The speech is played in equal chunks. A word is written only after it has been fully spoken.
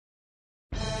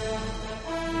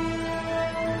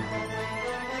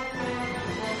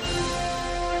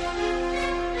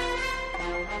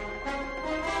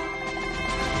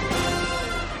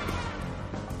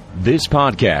This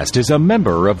podcast is a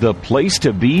member of the Place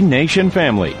to Be Nation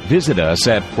family. Visit us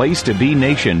at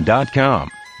placetobenation.com,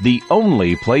 the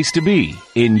only place to be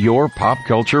in your pop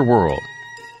culture world.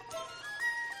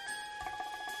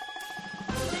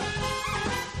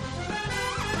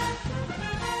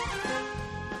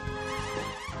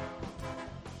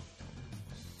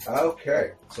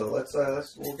 Okay, so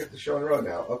we'll get the show on the road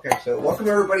now. Okay, so welcome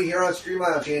everybody here on Stream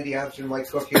Lounge. Andy Amson, Mike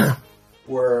Cook here.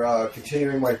 We're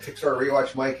continuing my Pixar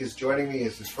rewatch. Mike is joining me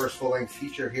as his first full-length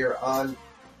feature here on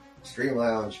Stream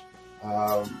Lounge.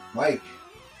 Mike,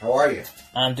 how are you?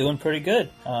 I'm doing pretty good.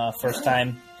 First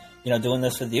time, doing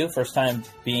this with you. First time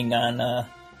being on,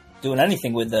 doing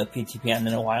anything with the PTPN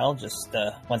in a while. Just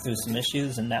went through some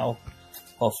issues and now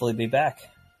hopefully be back.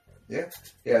 Yeah.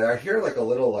 I hear like a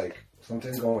little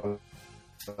something going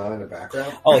on in the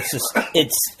background. Oh,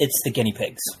 it's the guinea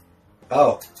pigs.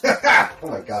 Oh, oh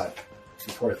my God.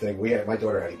 Poor thing. My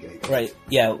daughter had a guinea pig. Right.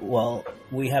 Yeah. Well,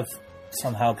 we have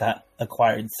somehow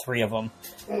acquired 3 of them,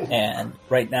 and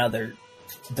right now they're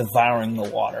devouring the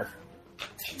water.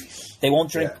 Jeez. They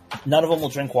won't drink. Yeah. None of them will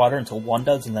drink water until one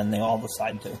does, and then they all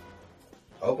decide to.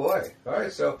 Oh boy! All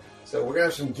right, so we're gonna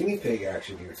have some guinea pig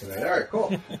action here tonight. All right,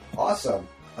 cool, awesome.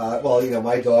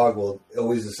 My dog will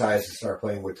always decide to start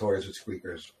playing with toys with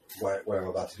squeakers when I'm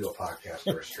about to do a podcast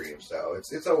or a stream. So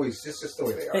it's just the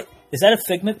way they are. Hey, is that a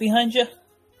Figment behind you?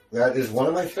 That is one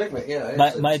of my Figment. Yeah,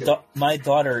 my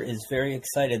daughter is very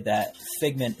excited that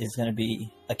Figment is going to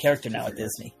be a character now at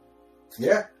Disney.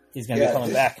 Yeah, he's going to be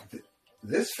coming back.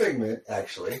 This Figment,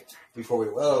 actually, before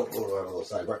we'll have a little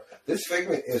sidebar. This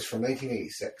Figment is from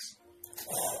 1986.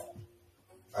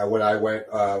 When I went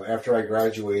after I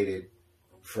graduated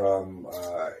from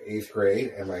 8th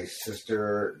grade, and my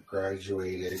sister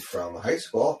graduated from high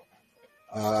school.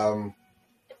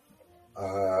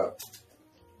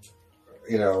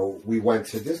 We went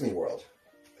to Disney World,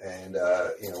 and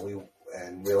they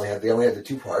only had the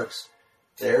 2 parks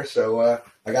there, so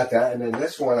I got that, and then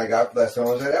this one I got last time I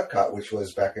was at Epcot, which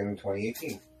was back in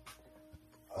 2018.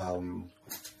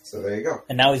 So there you go.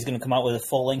 And now he's going to come out with a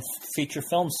full-length feature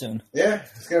film soon. Yeah,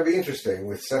 it's going to be interesting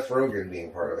with Seth Rogen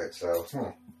being part of it. So,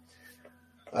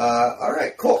 all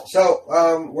right, cool. So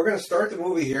we're going to start the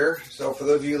movie here. So for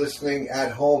those of you listening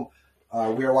at home,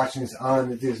 we are watching this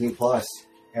on Disney Plus,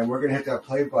 and we're going to hit that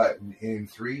play button in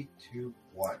 3, 2,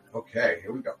 1. Okay,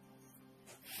 here we go.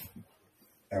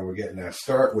 And we're getting a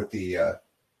start with the,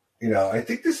 I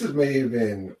think this may have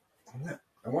been.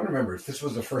 I want to remember if this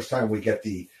was the first time we get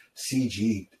the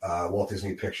CG Walt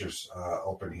Disney Pictures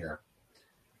open here.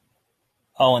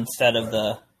 Oh, instead of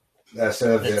the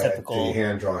typical the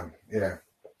hand drawn, yeah.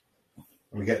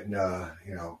 We get the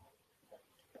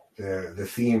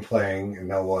theme playing, and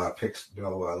no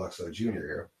Luxo Jr.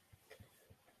 here.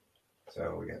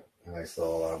 So we get a nice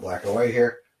little black and white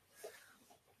here,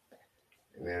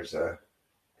 and there's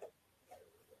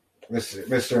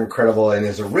Mr. Incredible in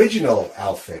his original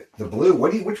outfit, the blue.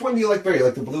 Which one do you like better? You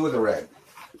like the blue or the red?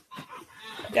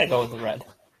 I gotta go with the red.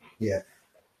 Yeah.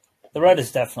 The red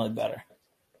is definitely better.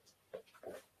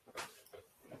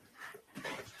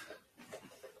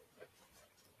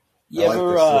 You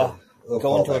ever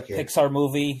go into a Pixar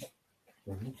movie?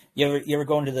 Mm-hmm. You ever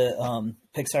go into the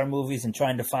Pixar movies and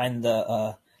trying to find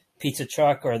the pizza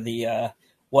truck or the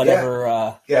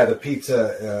whatever? The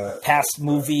pizza past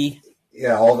movie.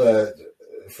 Yeah, all the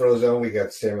Frozen. We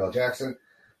got Samuel L. Jackson.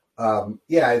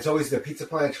 It's always the Pizza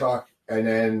Planet truck, and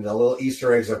then the little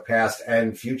Easter eggs of past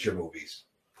and future movies.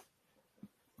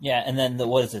 Yeah, and then the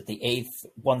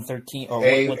A113 or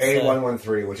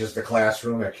A113, which is the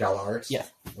classroom at Cal Arts. Yeah,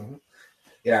 mm-hmm.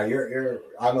 Yeah.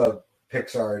 I'm a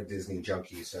Pixar Disney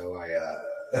junkie, so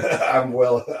I'm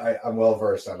well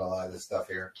versed on a lot of this stuff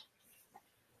here.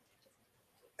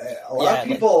 A lot of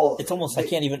people. It's almost I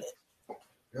can't even.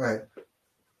 Go ahead.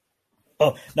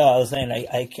 Oh, no, I was saying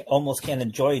I almost can't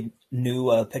enjoy new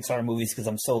Pixar movies because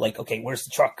I'm so okay, where's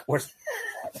the truck?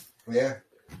 Yeah.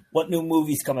 What new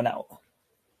movie's coming out?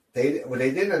 When they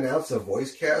didn't announce a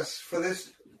voice cast for this,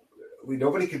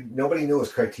 nobody knew it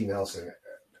was Craig T. Nelson.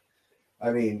 I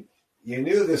mean, you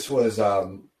knew this was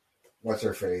what's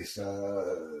her face?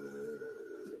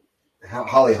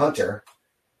 Holly Hunter.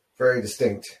 Very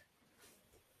distinct.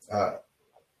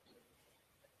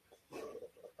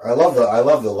 I love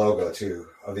the logo too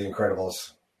of the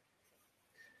Incredibles.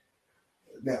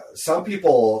 Now, some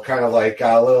people kind of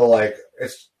got a little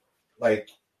it's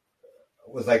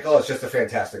was oh, it's just a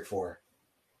Fantastic Four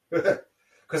because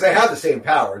they have the same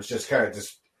power. It's just kind of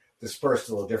dispersed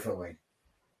a little differently.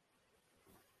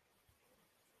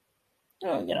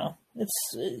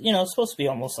 It's supposed to be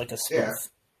almost like a spoof. Yeah.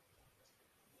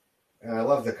 And I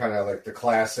love the kind of the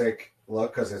classic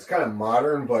look because it's kind of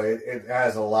modern, but it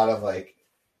has a lot of like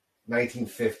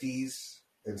 1950s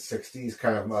and 60s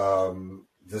kind of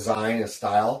design and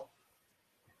style.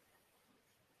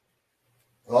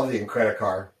 I love the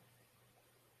Incredicar.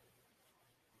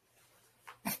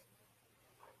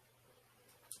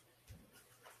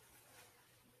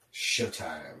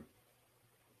 Showtime.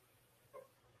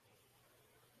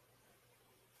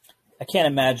 I can't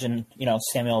imagine,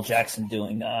 Samuel L. Jackson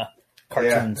doing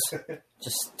cartoons. Yeah.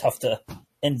 Just tough to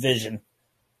envision.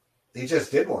 He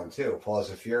just did one too, Paws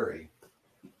of Fury.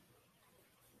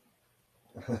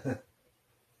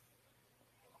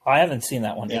 I haven't seen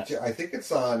that one yet. I think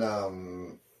it's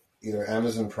on either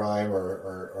Amazon Prime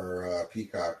or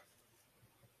Peacock.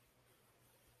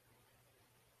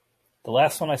 The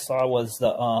last one I saw was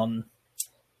the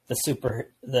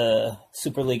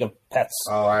Super League of Pets.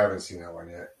 Oh, I haven't seen that one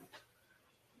yet.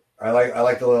 I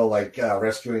like the little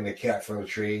rescuing the cat from the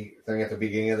tree thing at the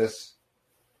beginning of this.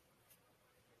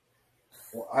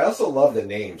 Well, I also love the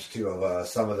names too of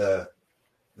some of the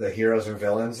heroes and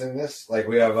villains in this. Like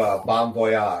we have Bon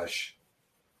Voyage.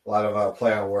 A lot of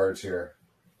play on words here.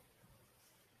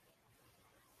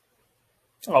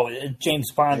 Oh,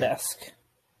 James Bond-esque.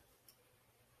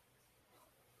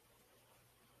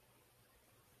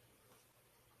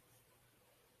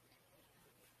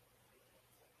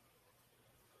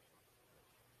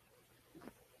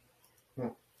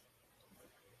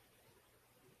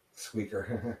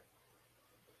 Squeaker.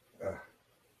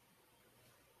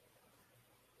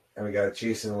 And we got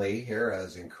Jason Lee here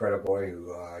as Incrediboy,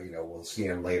 who, we'll see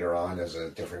him later on as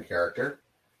a different character.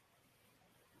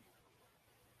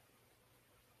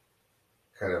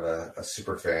 Kind of a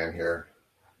super fan here.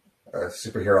 A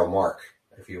superhero mark,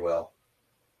 if you will.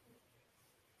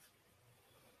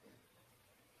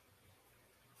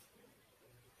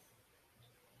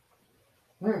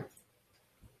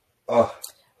 Oh.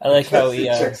 I like how he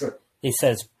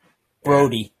says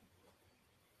Brody.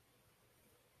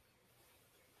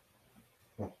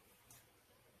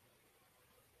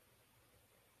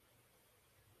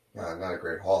 Not a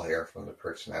great haul here from the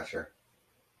Perch Snatcher.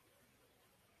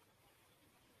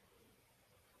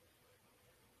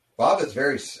 Bob is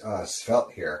very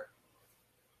svelte here.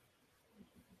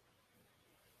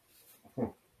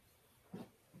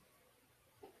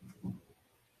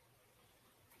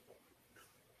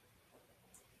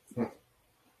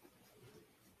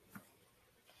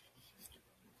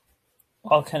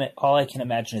 All I can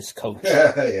imagine is Coach.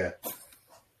 Yeah.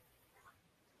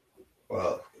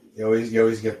 Well, you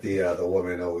always get the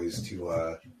woman always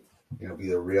to be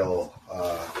the real.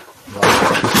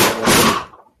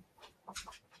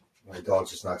 My dog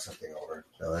just knocked something over.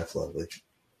 Oh, that's lovely.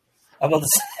 I'm about to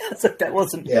say that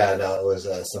wasn't. Yeah, no, it was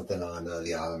something on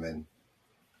the ottoman.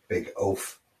 Big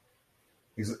oaf.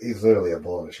 He's literally a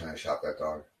bull in a china shop. That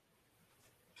dog.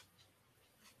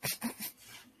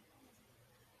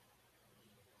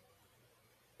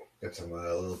 Got some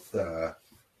little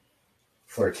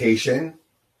flirtation,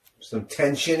 some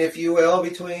tension, if you will,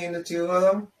 between the two of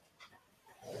them.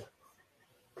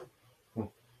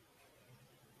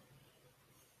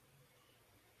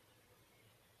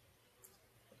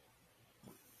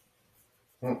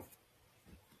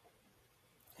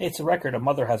 Hey, it's a record. A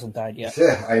mother hasn't died yet.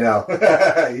 Yeah, I know.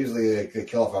 Usually they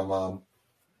kill off a mom.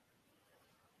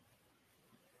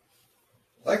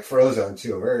 I like Frozone,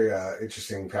 too. Very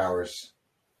interesting powers.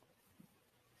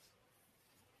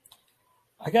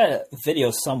 I got a video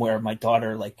somewhere of my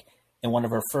daughter, in one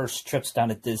of her first trips down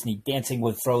to Disney, dancing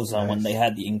with Frozone when they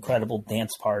had the incredible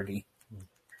dance party.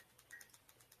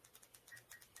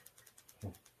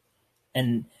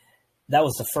 And that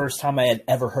was the first time I had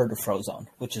ever heard of Frozone,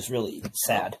 which is really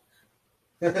sad.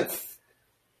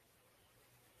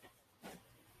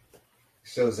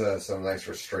 Shows some nice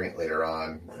restraint later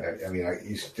on. I mean,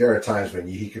 there are times when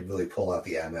he could really pull out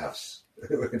the MFs.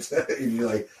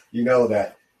 You know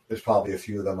that there's probably a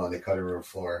few of them on the cutting room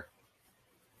floor.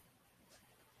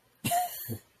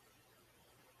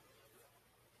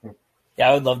 Yeah,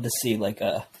 I would love to see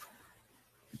a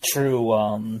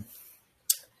true,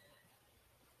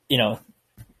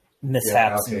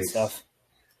 mishaps and stuff.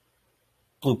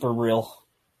 Blooper reel.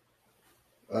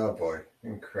 Oh boy,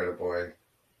 Incrediboy.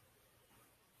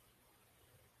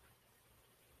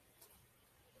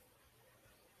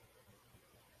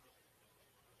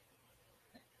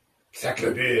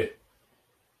 They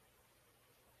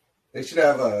should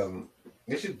have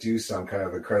they should do some kind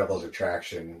of Incredibles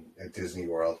attraction at Disney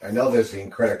World. I know there's the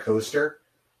Incredicoaster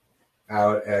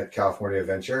out at California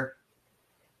Adventure,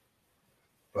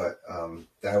 but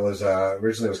that was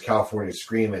originally it was California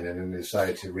Screamin', and then they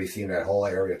decided to retheme that whole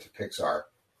area to Pixar.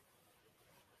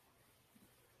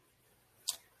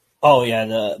 Oh yeah,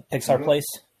 the Pixar place.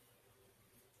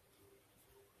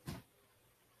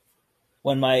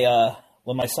 When my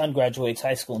son graduates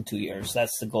high school in 2 years,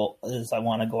 that's the goal. Is I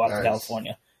want to go out to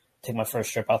California, take my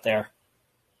first trip out there.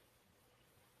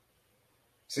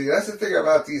 See, that's the thing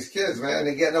about these kids, man.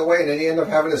 They get in the way, and then you end up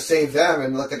having to save them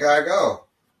and let the guy go.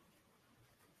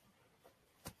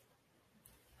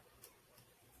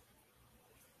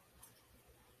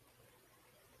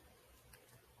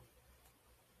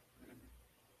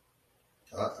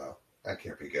 Uh-oh. That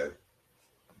can't be good.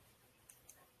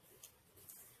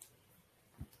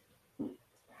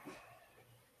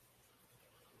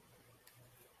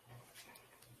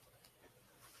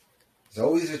 There's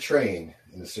always a train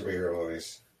in the superhero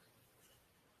movies.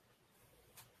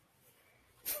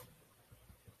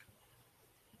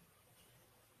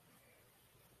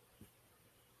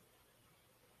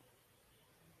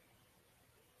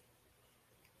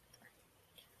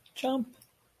 Jump.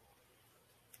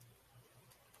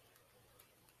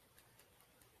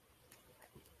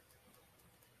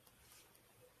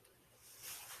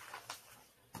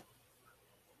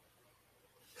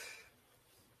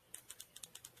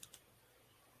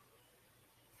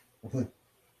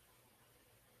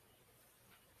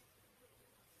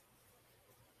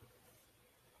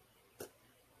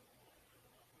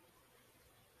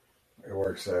 It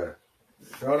works.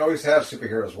 Don't always have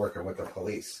superheroes working with the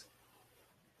police.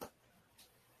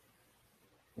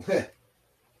 Should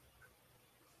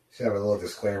have a little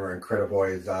disclaimer.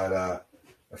 Incrediboy is not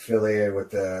affiliated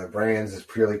with the brands. It's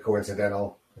purely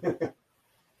coincidental.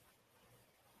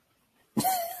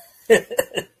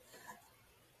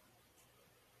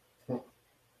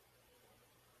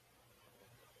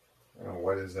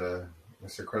 What is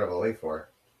Mr. Incredible late for?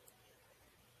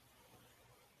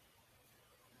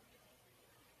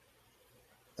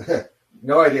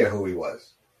 No idea who he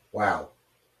was. Wow.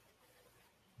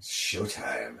 It's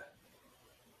showtime.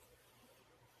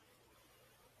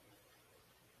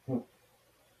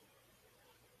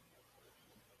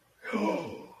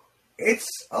 It's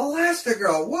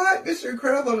Elastigirl. What? Mr.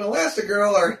 Incredible and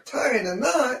Elastigirl are tying a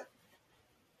knot.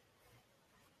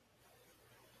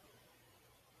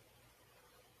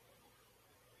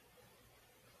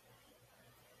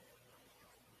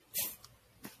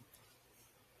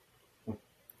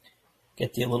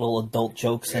 Get the little adult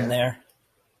jokes in there.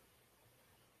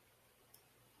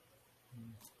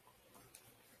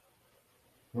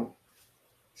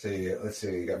 See, let's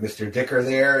see. You got Mr. Dicker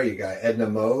there. You got Edna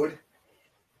Mode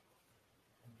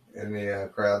in the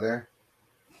crowd there.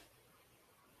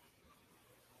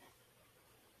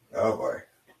 Oh boy,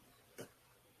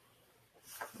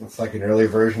 it's like an early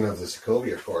version of the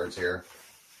Sokovia Accords here.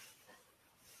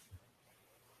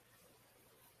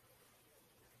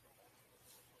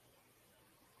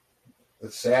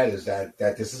 What's sad is that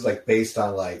this is like based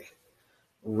on like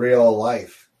real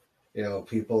life. You know,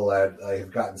 people that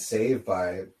have gotten saved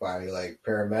by like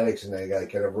paramedics, and they got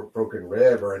get a broken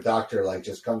rib, or a doctor like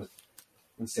just comes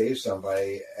and saves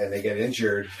somebody, and they get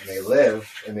injured and they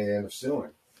live, and they end up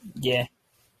suing. Yeah.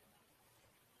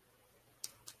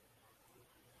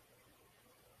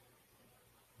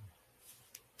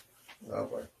 Oh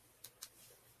boy.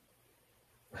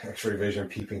 X-ray vision,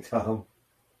 peeping Tom,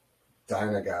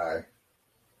 Dyna guy.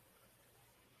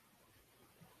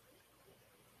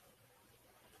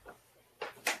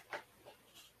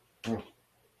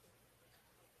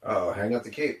 Oh, hang up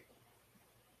the cape.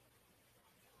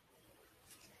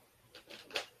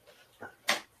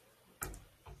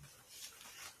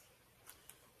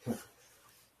 A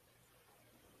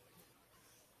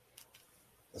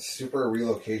super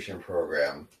relocation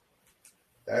program.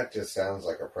 That just sounds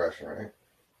like oppression,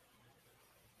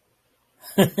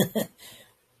 right?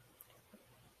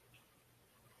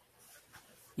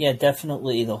 Yeah,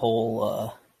 definitely the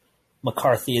whole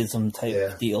McCarthyism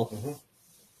type deal. Mm-hmm.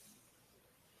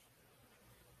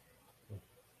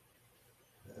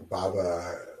 Bob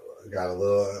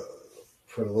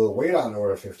put a little weight on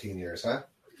over 15 years, huh?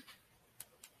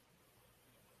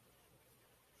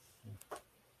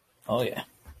 Oh yeah.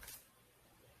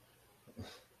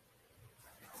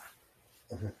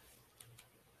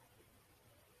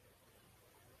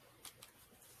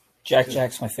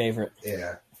 Jack's my favorite.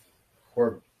 Yeah.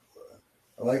 I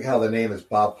like how the name is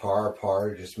Bob Parr.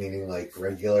 Parr just meaning like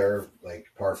regular, like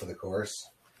par for the course.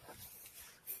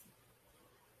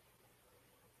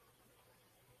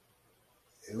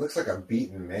 It looks like a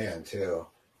beaten man, too.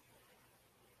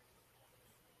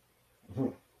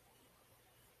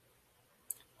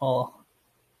 Well,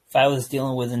 if I was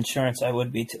dealing with insurance, I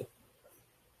would be too.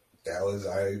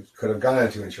 I could have gone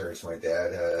into insurance. My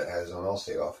dad has an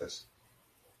Allstate office.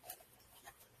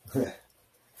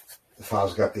 The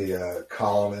file's got the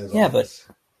column in his yeah, office.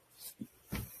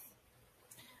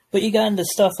 But you got into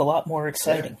stuff a lot more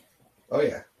exciting. Yeah. Oh,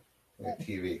 yeah.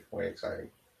 TV, way exciting.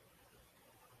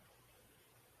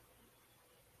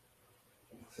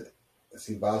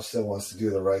 See, Bob still wants to do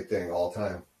the right thing all the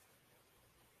time.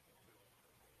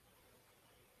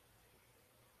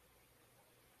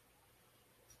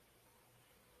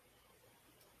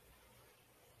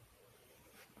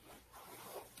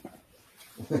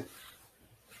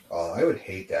 Oh, I would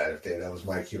hate that if that was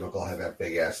my cubicle, had that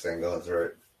big ass thing going through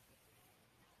it.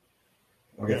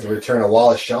 We'll get to return a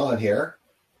Wallace Shawn here.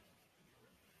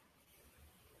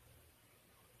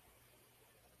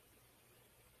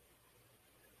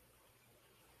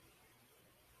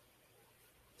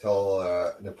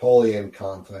 Till Napoleon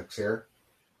complex here.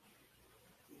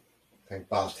 I think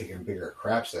Bob's taking bigger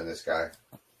craps than this guy.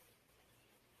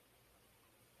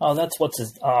 Oh, that's what's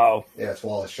his... Oh. Yeah, it's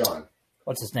Wallace Shawn.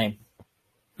 What's his name?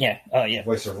 Yeah. Oh, yeah.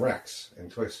 Voice of Rex in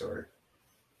Toy Story.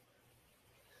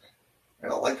 I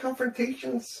don't like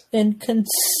confrontations.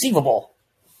 Inconceivable.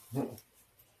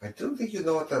 I don't think you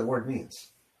know what that word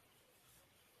means.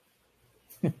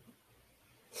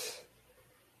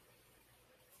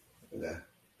 Yeah.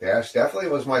 Dash definitely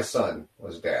was my son,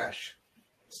 was Dash.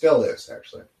 Still is,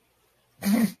 actually.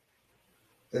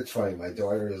 It's funny, my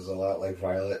daughter is a lot like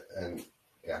Violet, and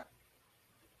yeah.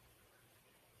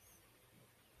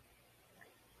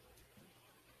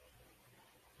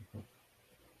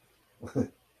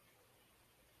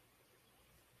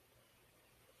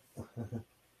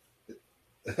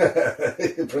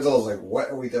 The principal's like, what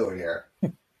are we doing here?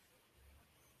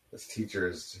 This teacher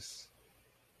is just...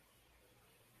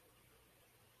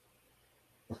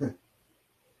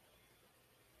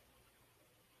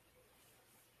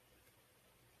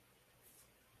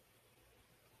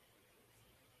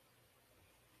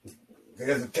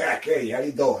 There's a cat. Hey, how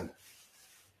you doing?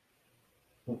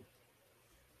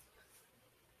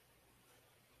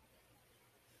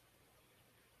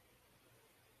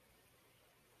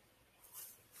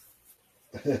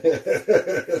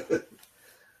 This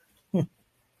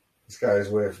guy's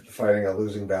way of fighting a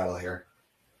losing battle here.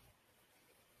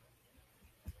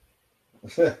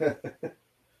 Do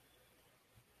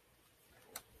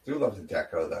love the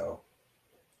deco, though.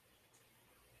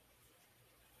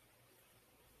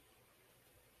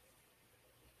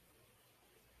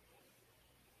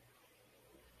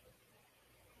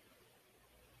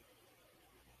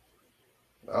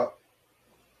 Oh.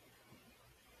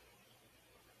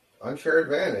 Unfair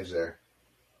advantage there.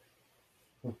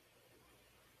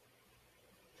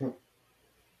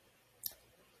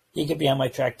 He could be on my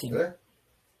track team. There.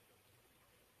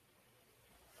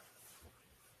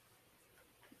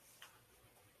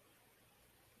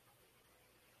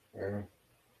 Yeah.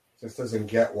 Just doesn't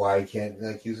get why he can't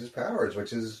use his powers,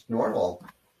 which is normal.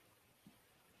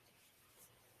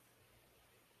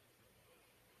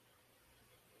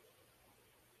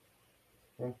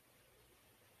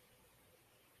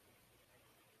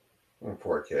 Oh,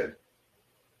 poor kid.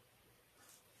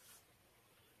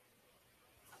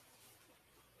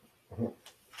 And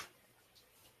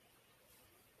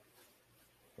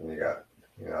you got,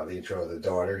 the intro of the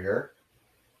daughter here,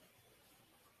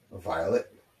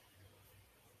 Violet.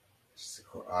 She's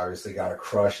obviously got a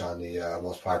crush on the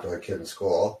most popular kid in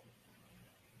school.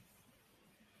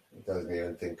 He doesn't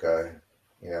even think,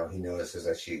 he notices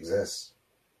that she exists.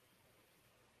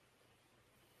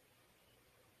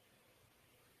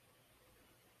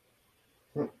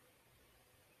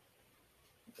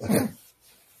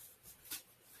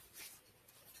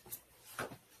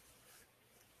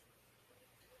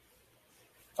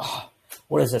 Oh,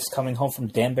 what is this? Coming home from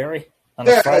Danbury on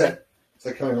a Friday? It's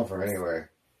like coming home from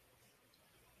anywhere.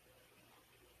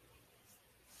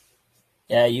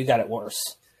 Yeah, you got it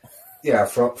worse. Yeah,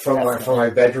 from my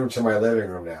bedroom to my living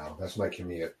room now. That's my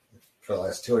commute for the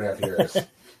last 2.5 years.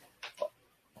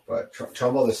 But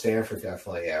Trumbull to Stanford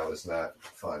definitely, was not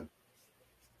fun.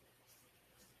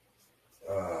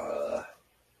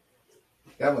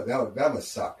 That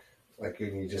must suck. Like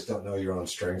when you just don't know your own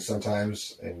strengths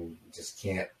sometimes, and just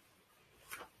can't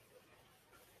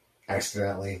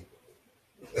accidentally.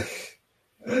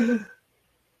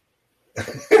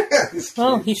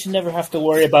 Well, he should never have to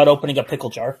worry about opening a pickle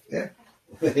jar. Yeah,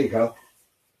 there you go.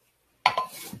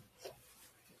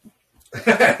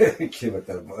 Kid with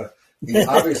the he's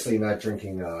obviously not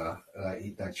drinking, not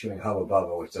chewing Hubba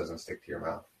Bubba, which doesn't stick to your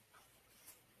mouth.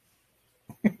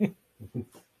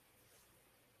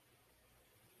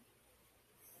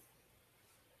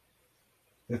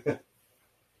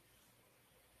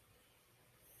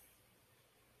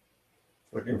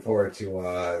 looking forward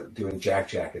to doing Jack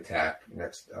Jack Attack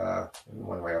next.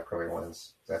 One of my upcoming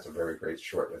ones. That's a very great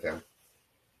short with him.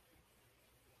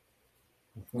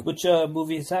 Which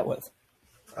movie is that with?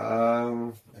 I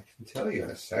can tell you in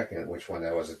a second which one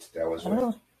that was. That was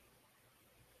with.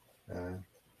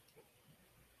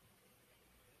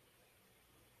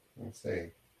 Let's see.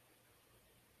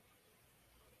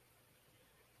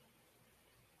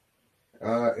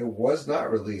 It was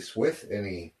not released with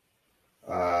any.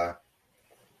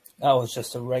 It's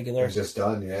just a regular. It's just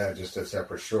done, yeah, just a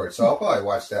separate short. So I'll probably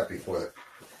watch that before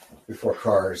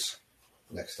Cars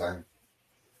next time.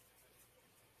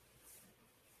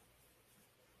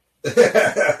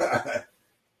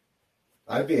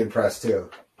 I'd be impressed too.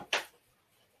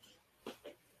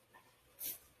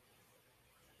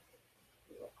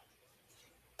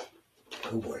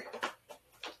 Oh boy.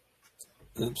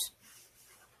 Oops.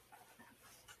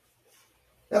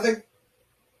 Nothing.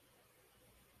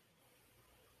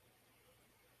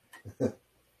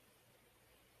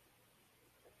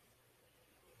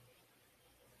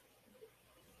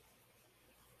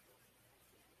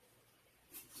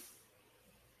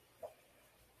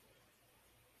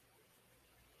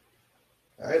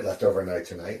 I had leftover night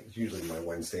tonight. Usually my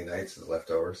Wednesday nights is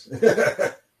leftovers.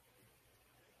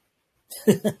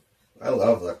 I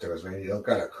love leftovers, man. You don't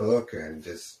gotta cook and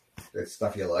just it's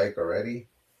stuff you like already.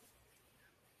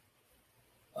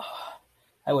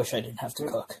 I wish I didn't have to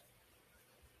cook.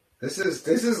 This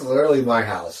is literally my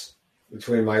house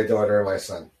between my daughter and my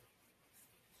son.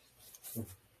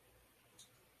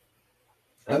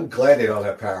 I'm glad they don't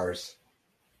have powers.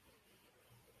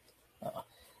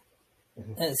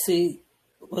 And see,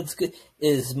 what's good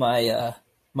is my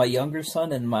my younger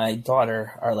son and my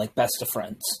daughter are like best of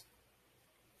friends.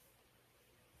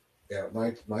 Yeah,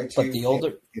 my two but the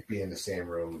older could be in the same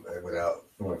room without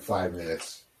 5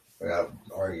 minutes without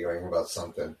arguing about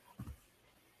something.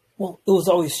 Well, it was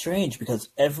always strange because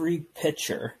every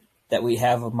picture that we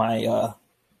have of my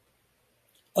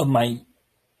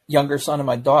younger son and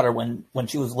my daughter when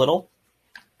she was little,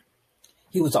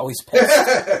 he was always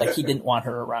pissed. Like he didn't want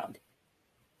her around.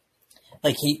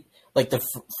 Like the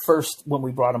first when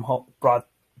we brought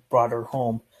her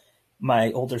home,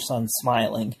 my older son's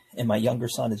smiling and my younger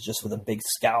son is just with a big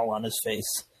scowl on his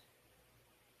face.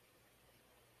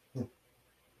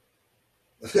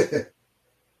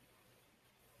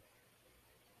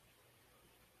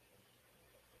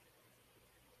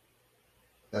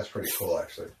 That's pretty cool,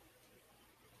 actually.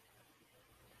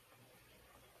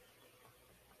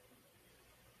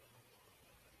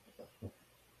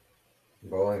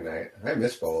 Bowling night. I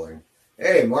miss bowling.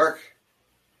 Hey, Mark.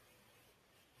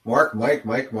 Mark.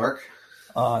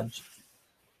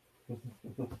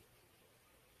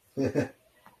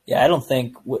 Yeah, I don't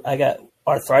think I got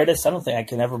arthritis. I don't think I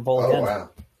can ever bowl again. Oh, wow.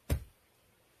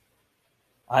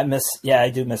 I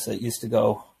do miss it. Used to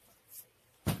go.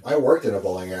 I worked in a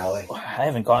bowling alley. I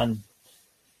haven't gone.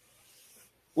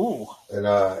 Ooh. In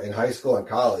high school and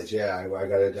college, yeah, I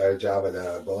got a job at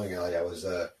a bowling alley.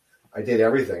 I did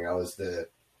everything. I was the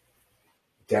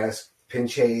desk, pin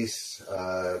chase,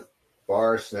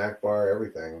 bar, snack bar,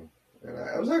 everything. And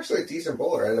I was actually a decent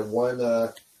bowler. I had a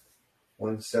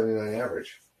 179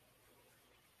 average.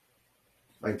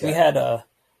 We had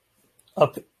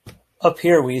up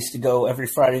here. We used to go every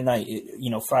Friday night.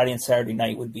 Friday and Saturday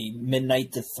night would be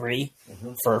midnight to 3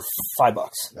 for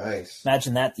 $5. Nice.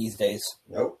 Imagine that these days.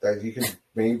 Nope.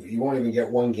 You won't even get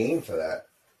one game for that.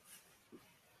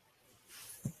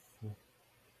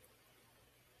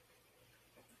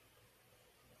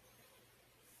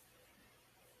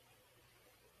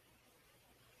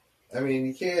 I mean,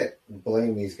 you can't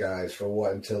blame these guys for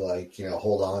wanting to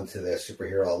hold on to their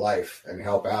superhero life and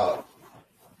help out.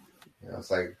 It's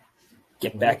like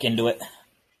get back into it.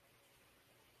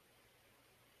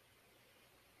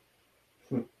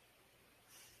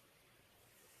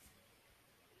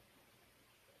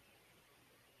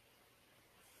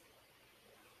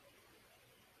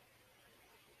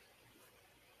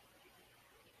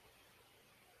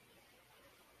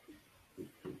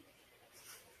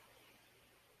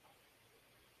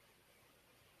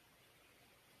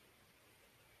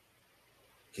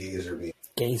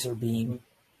 Gazer beam.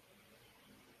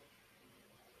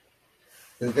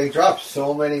 They dropped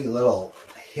so many little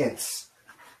hints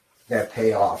that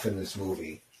pay off in this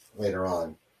movie later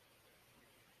on.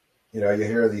 You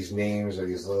hear these names or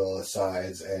these little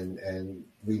asides, and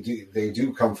they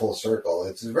do come full circle.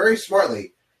 It's a very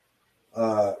smartly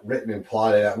written and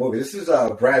plotted out movie. This is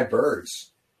Brad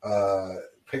Bird's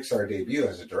Pixar debut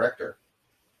as a director.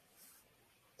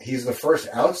 He's the first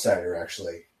outsider,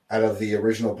 actually, out of the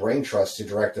original Brain Trust to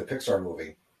direct a Pixar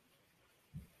movie.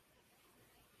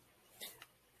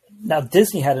 Now,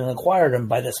 Disney hadn't acquired him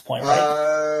by this point, right?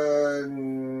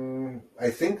 I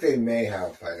think they may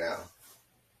have by now.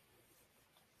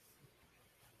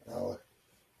 Oh.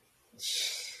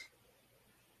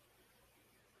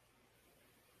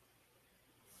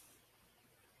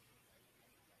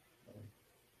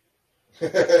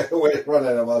 Wait, run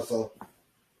out of muscle.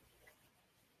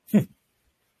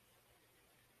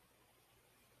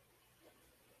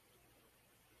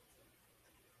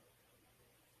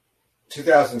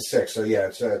 2006. So yeah,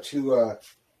 it's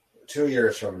 2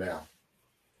 years from now.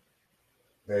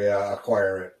 They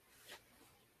acquire it,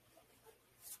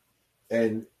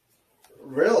 and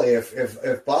really,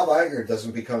 if Bob Iger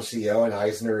doesn't become CEO and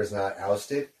Eisner is not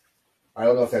ousted, I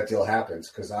don't know if that deal happens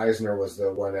because Eisner was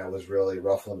the one that was really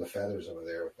ruffling the feathers over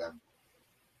there with them.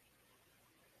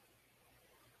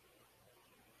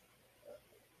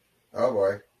 Oh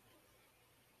boy,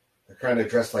 they're kind of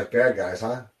dressed like bad guys,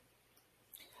 huh?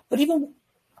 But even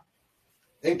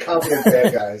incompetent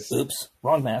bad guys. Oops,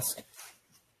 wrong mask.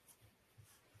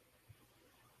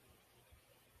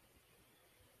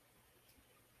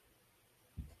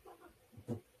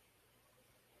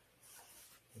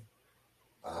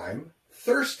 I'm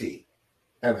thirsty,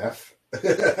 MF.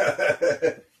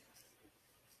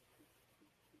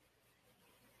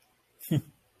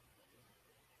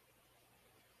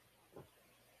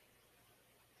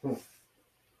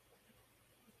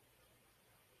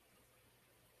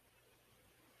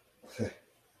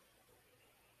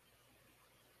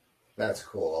 That's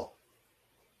cool.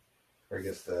 Or I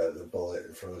guess the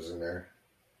bullet frozen there.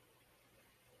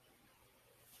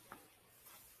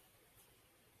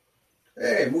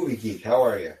 Hey, Movie Geek, how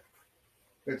are you?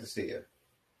 Good to see you.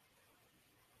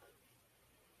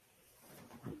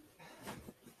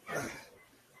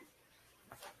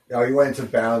 Oh, you went to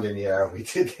Bound, and yeah, we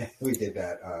did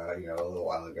that, a little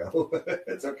while ago.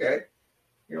 It's okay.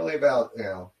 You're only about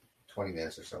 20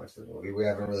 minutes or so into the movie. We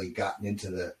haven't really gotten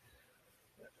into the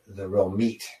real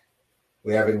meat.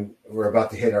 We're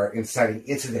about to hit our inciting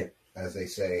incident, as they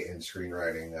say in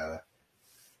screenwriting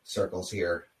circles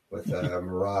here, with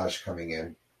Mirage coming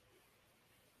in.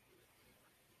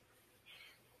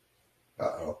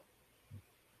 Uh-oh.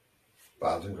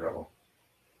 Bob's in trouble.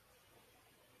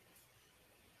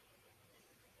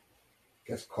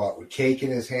 Gets caught with cake in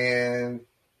his hand.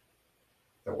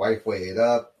 The wife weighed it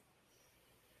up.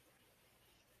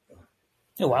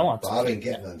 Oh, I want Bob ain't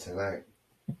getting none tonight.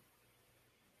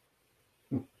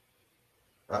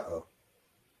 Uh-oh.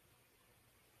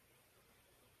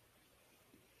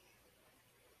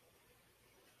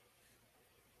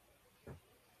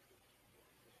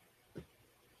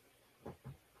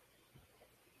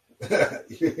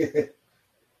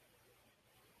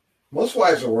 Most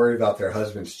wives are worried about their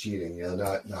husbands cheating,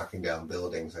 not knocking down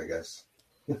buildings, I guess.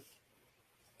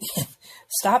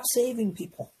 Stop saving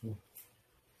people.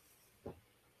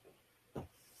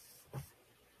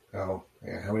 Oh,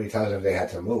 yeah. How many times have they had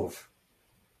to move?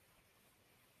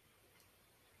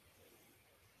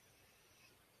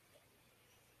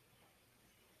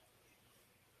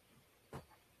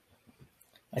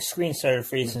 My screen started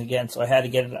freezing again, so I had to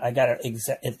get it. I got it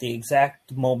at the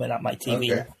exact moment on my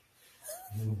TV. Okay.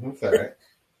 That's all right.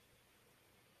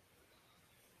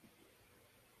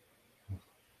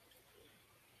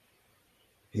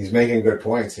 He's making good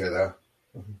points here, though.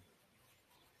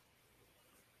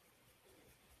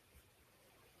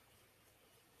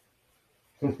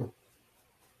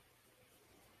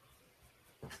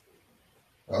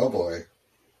 Oh, boy.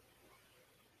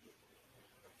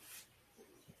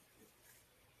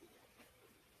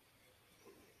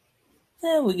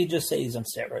 Yeah, we could just say he's on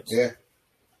steroids. Yeah.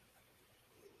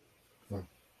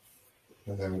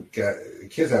 And then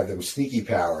kids have them sneaky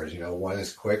powers. One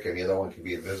is quick and the other one can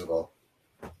be invisible.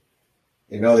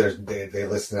 They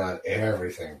listen on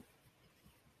everything.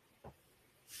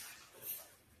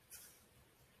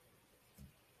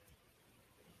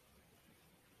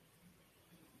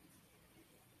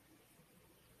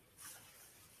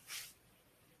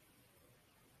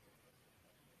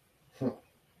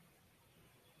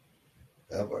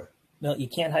 Oh boy. No, you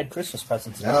can't hide Christmas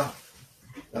presents. No.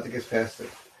 Nothing gets past it.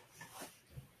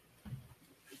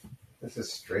 This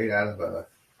is straight out of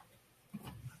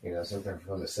something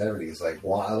from the 70s. Like,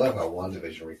 I love how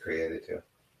WandaVision recreated too.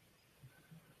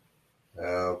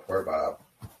 Oh, poor Bob.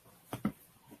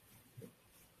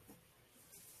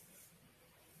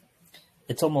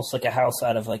 It's almost like a house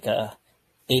out of like a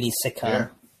 80s sitcom. Yeah.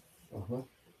 Uh-huh.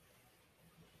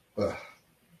 Ugh.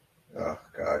 Oh,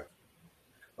 God.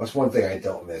 That's one thing I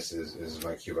don't miss is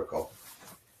my cubicle.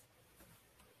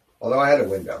 Although I had a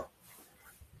window.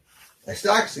 I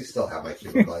actually still have my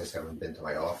cubicle. I just haven't been to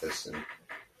my office in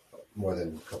more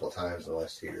than a couple of times in the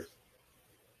last 2 years.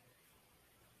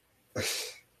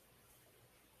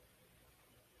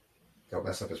 Don't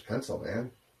mess up his pencil,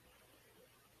 man.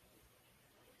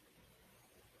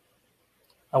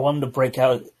 I want him to break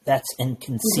out. That's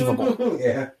inconceivable.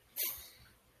 Yeah.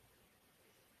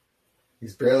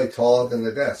 He's barely taller than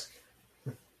the desk.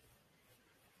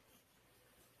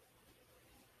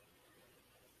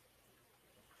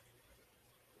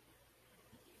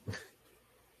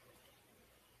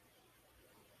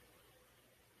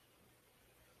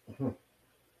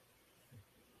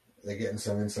 They're getting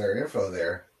some insider info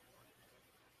there.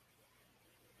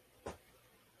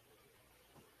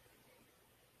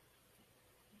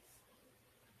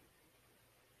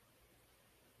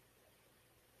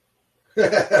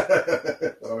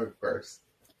 Oh, of course.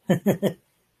 We're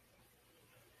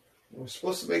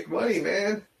supposed to make money,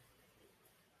 man.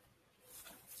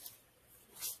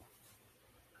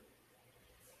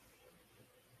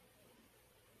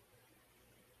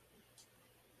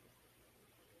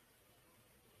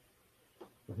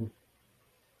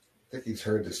 I think he's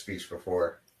heard this speech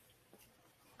before.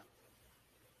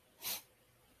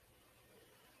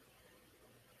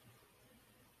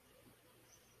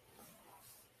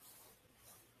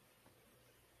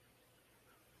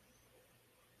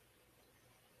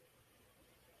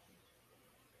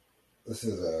 This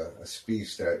is a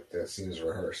speech that seems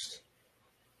rehearsed.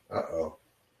 Uh-oh.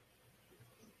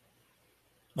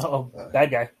 Uh-oh,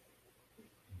 bad guy.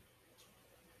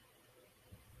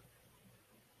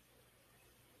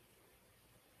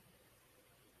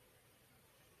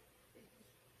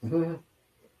 Mm-hmm.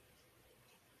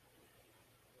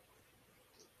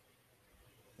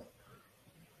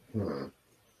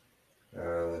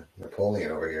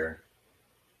 Napoleon over here.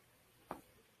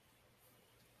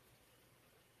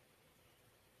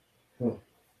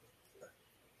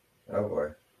 Oh boy.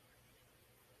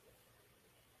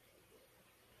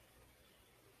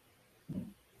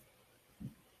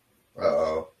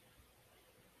 Uh-oh.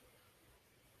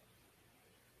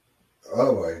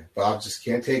 Oh boy. Bob just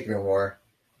can't take no more.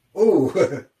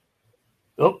 Ooh.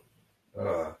 Oh.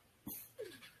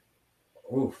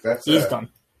 Oof, that's he's done.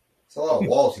 It's a lot of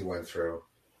walls he went through.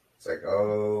 It's like,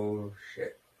 oh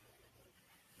shit.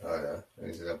 Oh no.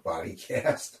 He's in a body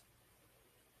cast.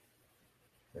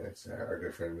 It's our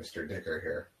good friend Mr. Dicker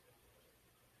here.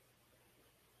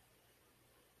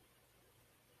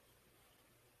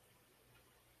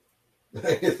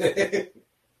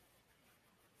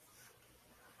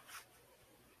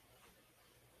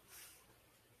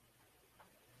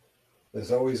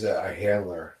 There's always a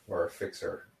handler or a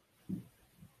fixer.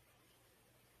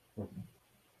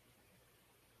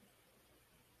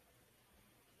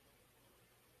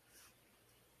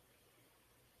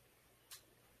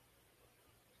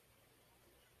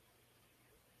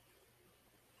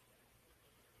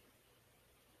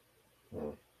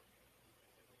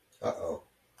 Uh-oh.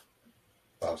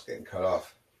 Bob's getting cut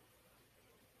off.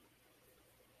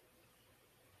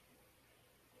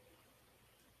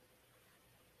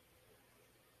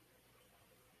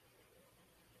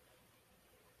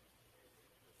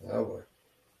 Oh boy.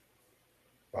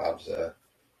 Bob's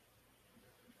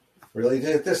really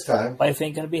did it this time. Wife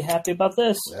ain't gonna be happy about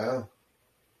this. No.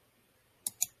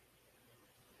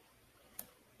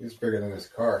 He's bigger than his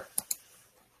car.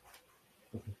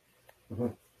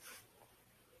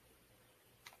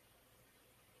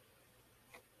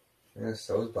 Yeah,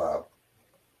 so is Bob.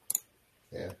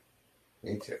 Yeah,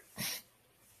 me too.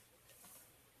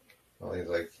 Well, he's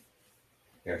like,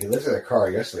 he lives in a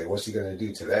car yesterday. What's he going to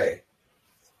do today?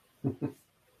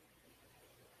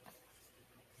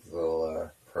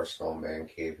 Little personal man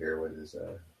cave here with his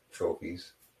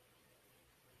trophies.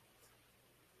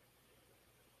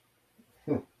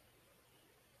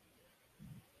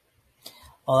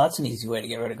 Oh, that's an easy way to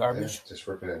get rid of garbage. Yeah, just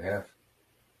rip it in half.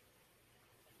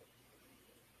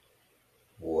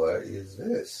 What is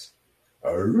this?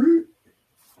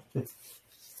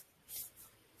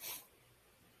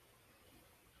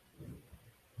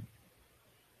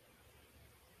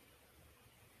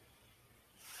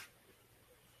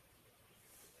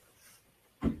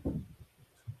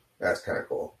 That's kind of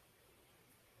cool.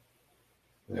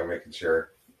 Making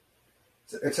sure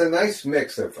it's a nice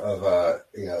mix of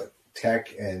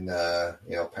tech and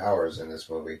powers in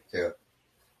this movie too.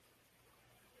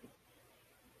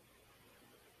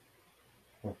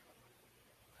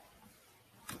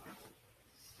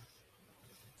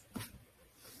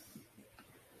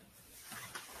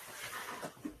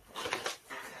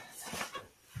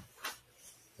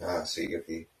 So you get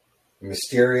the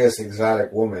mysterious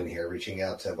exotic woman here reaching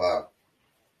out to Bob.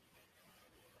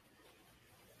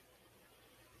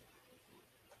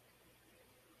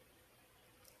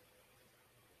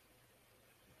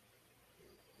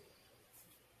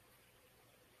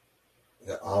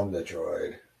 The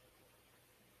Omnidroid.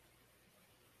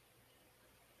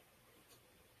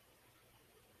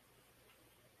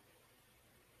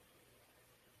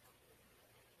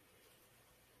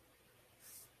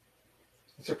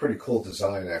 It's a pretty cool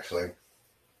design, actually.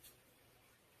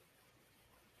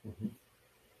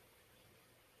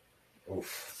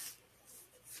 Oof.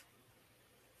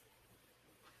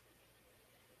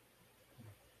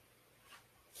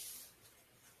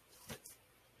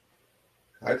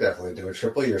 I'd definitely do it.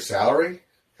 Triple your salary?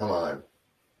 Come on.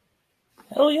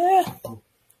 Hell yeah.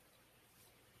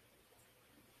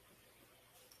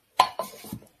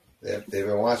 They've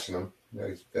been watching him. You know,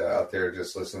 he's out there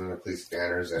just listening to police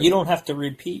scanners. And, you don't have to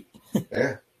repeat.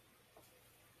 Yeah.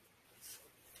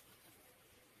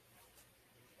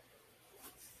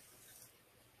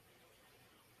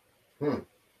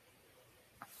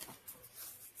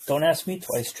 Don't ask me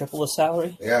twice. Triple the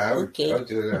salary? Yeah, I would, okay. I would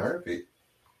do it in a heartbeat.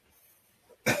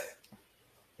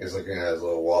 He's looking at his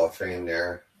little wall of fame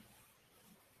there.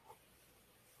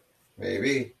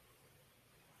 Maybe.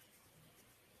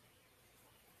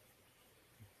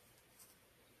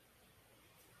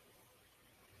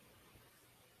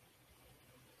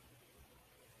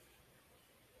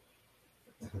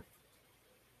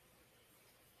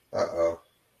 Uh-oh.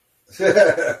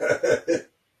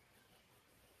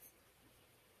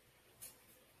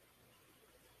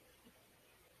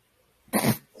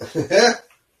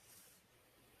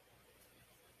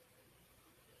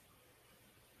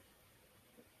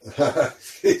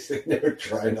 He's never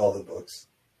trying all the books.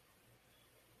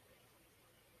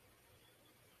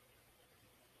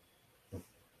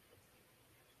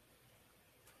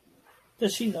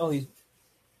 Does she know he's...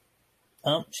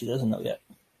 Oh, she doesn't know yet.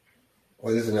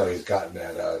 Well, he doesn't know he's gotten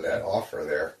that offer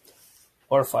there.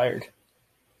 Or fired.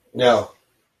 No.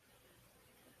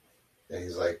 And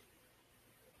he's like,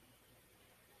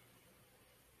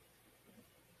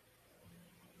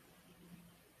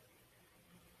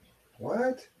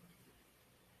 what?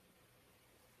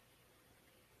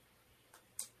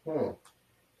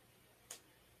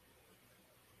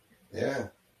 Yeah.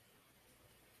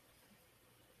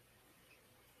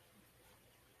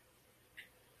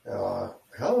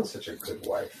 Helen's such a good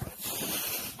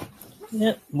wife.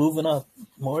 Yeah, moving up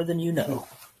more than you know.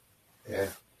 Yeah.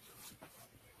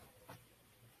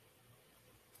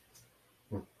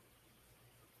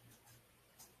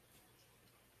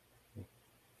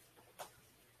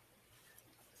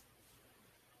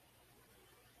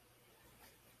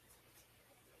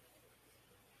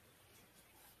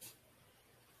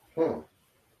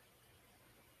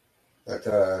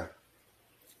 That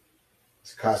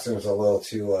this costume's a little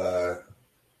too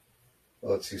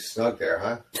snug there,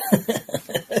 huh?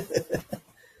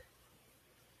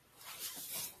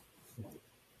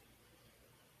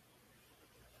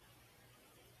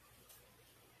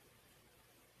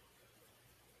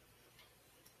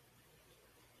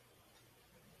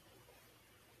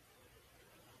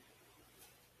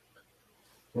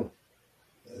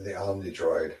 The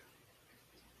Omnidroid.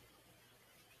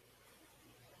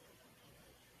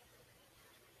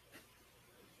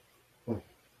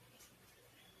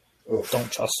 Oof.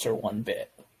 Don't trust her one bit.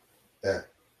 Yeah.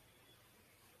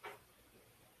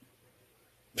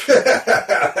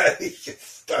 He gets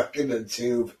stuck in the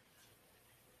tube.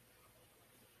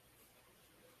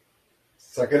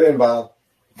 Suck it in, Bob.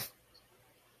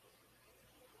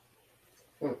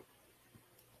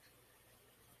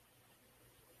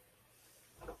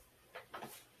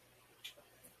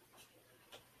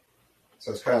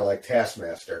 So it's kind of like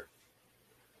Taskmaster,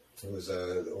 who was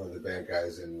one of the bad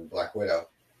guys in Black Widow,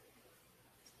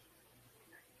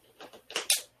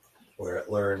 where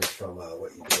it learns from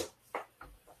what you do.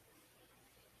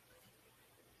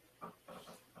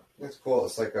 It's cool.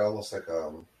 It's like almost like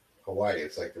Hawaii.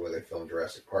 It's like the way they filmed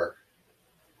Jurassic Park.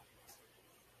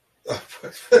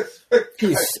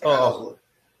 He's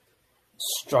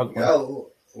struggling. Yeah,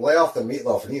 lay off the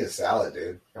meatloaf and eat a salad,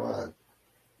 dude. Come on.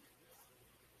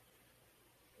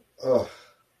 Oh.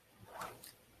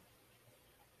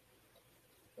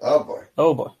 Oh boy.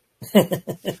 Oh boy.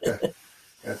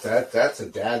 That's a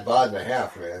dad bod and a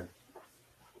half, man.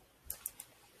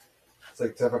 It's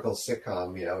like typical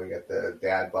sitcom, you know, we got the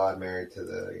dad bod married to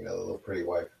the, the little pretty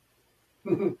wife.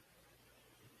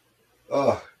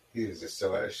 Oh, he was just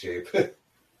so out of shape.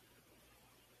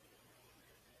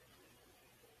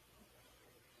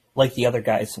 Like the other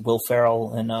guys, Will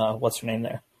Ferrell and what's her name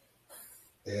there?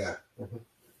 Yeah.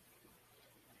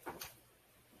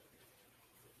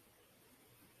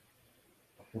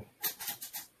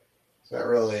 It's not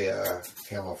really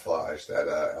camouflage, that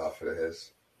outfit of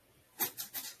his.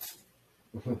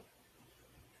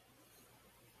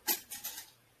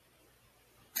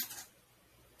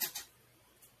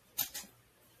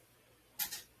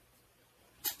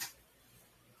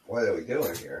 what are we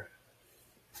doing here?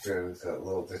 Doing a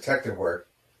little detective work.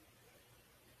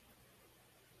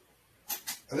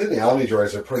 I think the Omni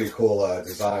droids are pretty cool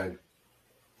design.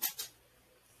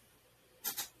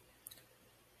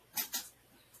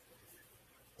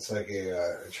 It's like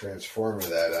a transformer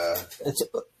that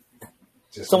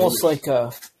it's almost moves.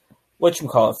 Like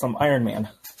whatchamacallit from Iron Man.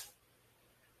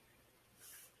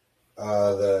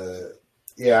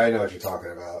 Yeah, I know what you're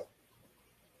talking about.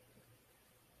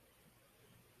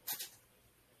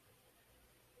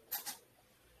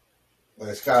 But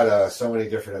it's got so many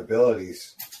different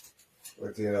abilities.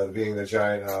 With being the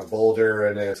giant boulder,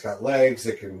 and then it's got legs.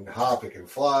 It can hop. It can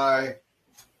fly.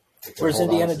 It can Where's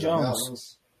Indiana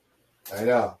Jones? I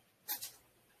know.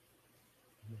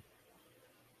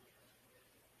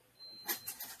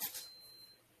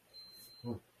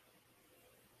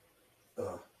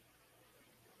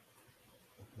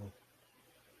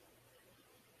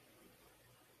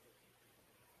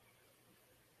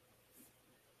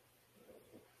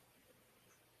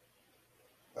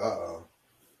 Uh-oh.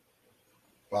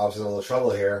 Bob's in a little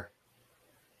trouble here.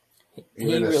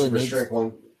 Even a super strength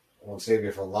won't save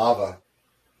you from lava.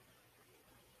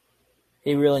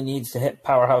 He really needs to hit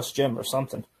Powerhouse Jim or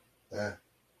something. Yeah.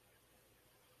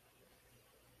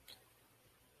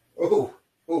 Ooh,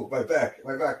 my back.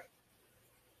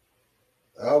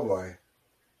 Oh boy.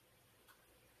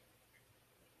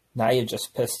 Now you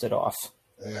just pissed it off.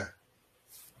 Yeah.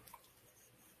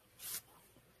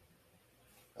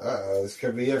 This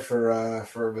could be it for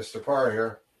Mr. Parr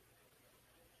here.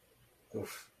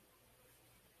 Oof.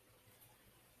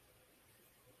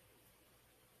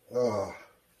 Oh.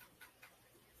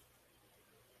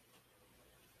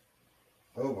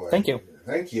 Oh boy. Thank you.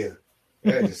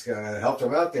 Yeah, just helped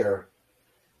him out there.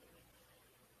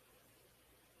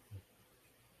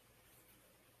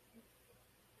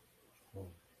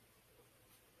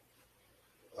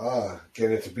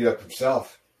 Getting it to beat up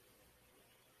himself.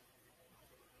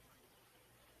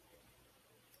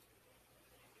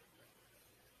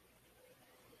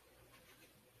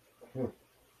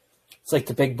 It's like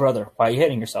the big brother. Why are you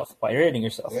hitting yourself?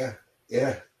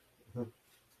 Yeah.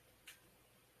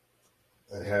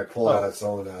 And had to pull out its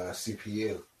own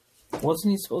CPU.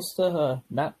 Wasn't he supposed to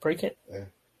not break it?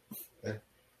 Yeah.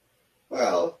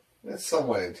 Well, it's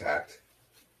somewhat intact.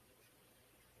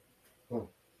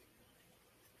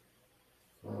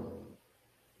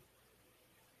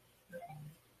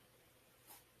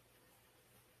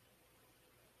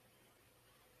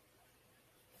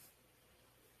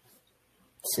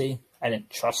 See, I didn't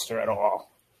trust her at all.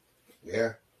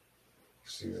 Yeah.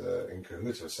 She's in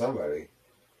cahoots with somebody.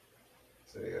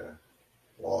 It's a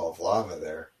wall of lava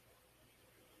there.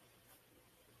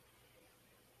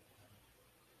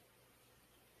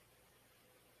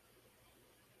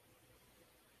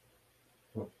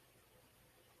 Who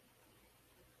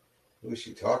is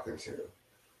she talking to?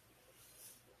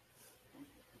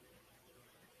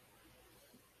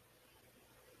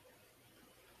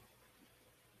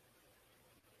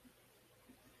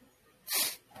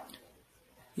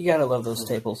 You gotta love those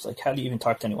tables. Like, how do you even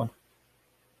talk to anyone?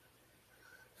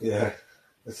 Yeah,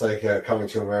 it's like Coming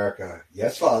to America.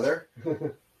 Yes, Father.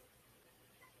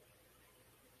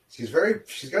 She's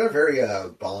got a very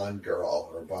Bond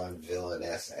girl or Bond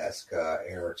villain-esque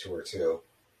air to her too.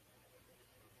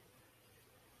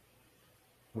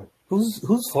 Who's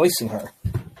voicing her?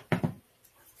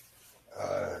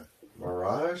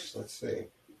 Mirage. Let's see.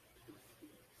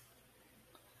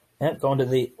 Yeah, going to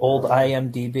the old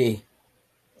IMDb.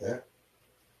 Yeah.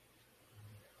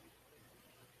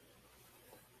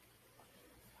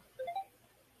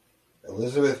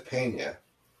 Elizabeth Pena.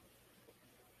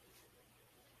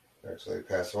 Actually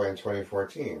passed away in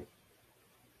 2014.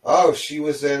 Oh, she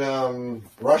was in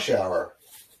Rush Hour.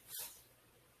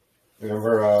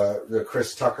 Remember the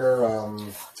Chris Tucker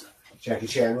Jackie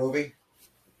Chan movie?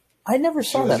 I never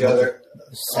saw that movie.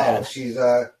 Oh, she's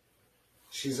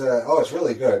it's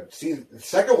really good. See, the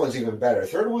second one's even better.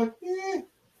 Third one,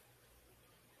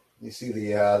 You see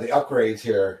the upgrades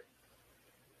here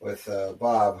with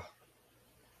Bob.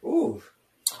 Ooh.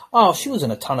 Oh, she was in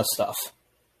a ton of stuff.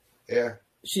 Yeah.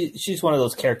 She's one of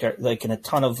those characters, like in a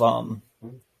ton of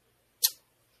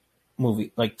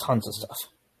movie, like tons of stuff.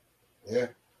 Yeah.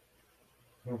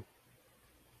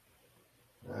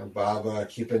 Bob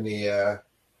keeping the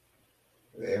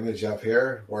image up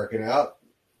here, working out.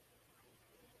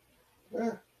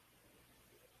 Yeah.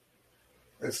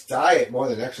 It's diet more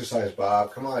than exercise,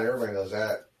 Bob. Come on, everybody knows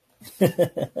that.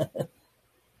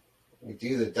 You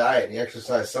do the diet and the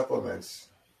exercise supplements.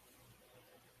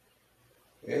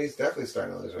 Yeah, he's definitely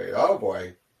starting to lose weight. Oh,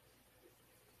 boy.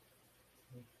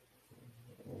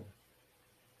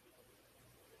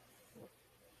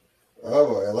 Oh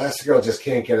boy, Elastigirl just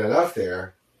can't get enough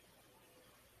there.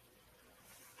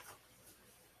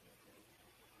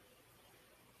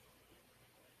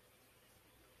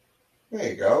 There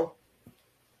you go.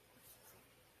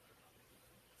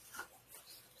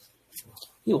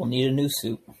 You will need a new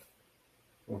suit.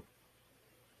 A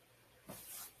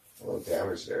little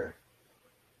damage there.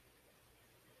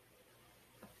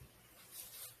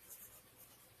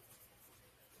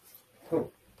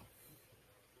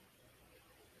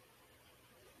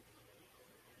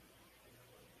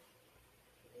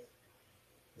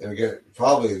 And we get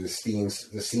probably the scene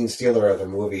stealer of the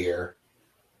movie here.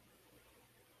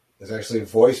 Is actually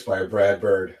voiced by Brad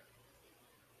Bird.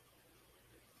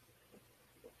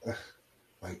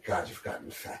 My God, you've gotten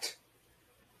fat.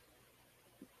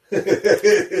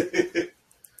 Edna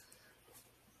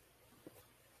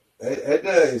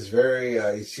is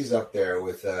very. She's up there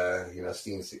with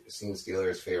Scene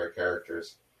Stealer's favorite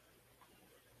characters.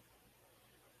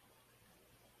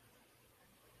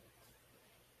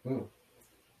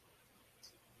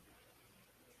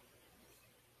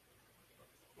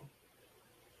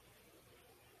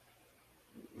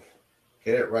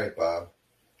 Get it right, Bob.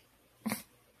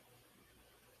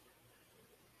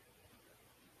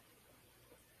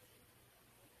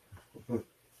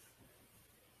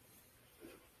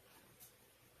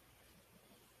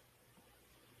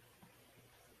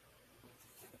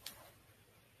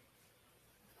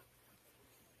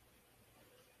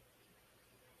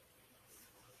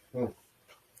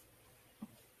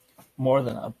 More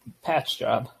than a patch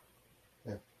job.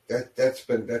 Yeah, that's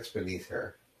beneath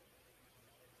her.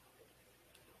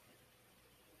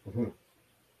 Mm-hmm.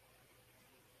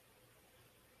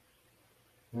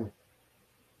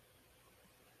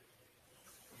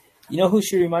 You know who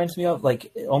she reminds me of?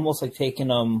 Like almost like taking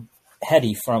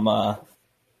Hetty from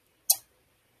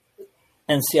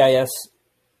NCIS.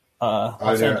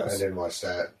 I didn't watch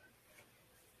that.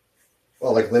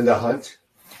 Well, like Linda Hunt,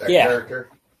 that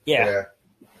character. Yeah.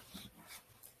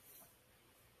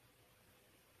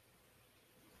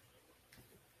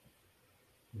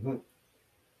 Mm-hmm.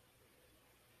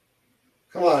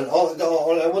 Come on! Oh,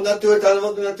 no, I will not do it. I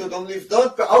will not do it. Don't leave.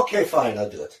 Don't. Okay, fine. I'll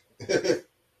do it.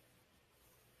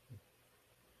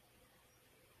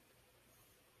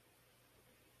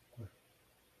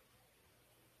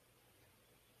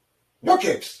 No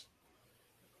capes.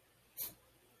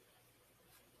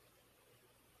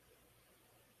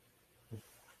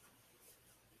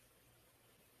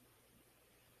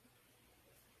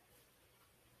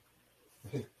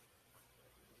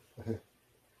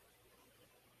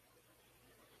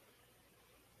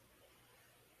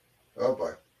 Oh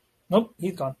boy. Nope,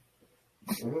 he's gone.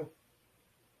 Mm-hmm.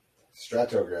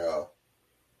 Strato Girl.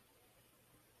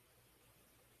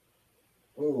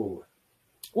 Ooh.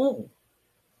 Ooh.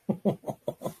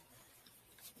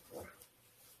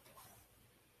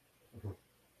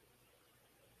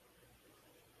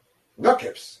 No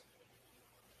capes.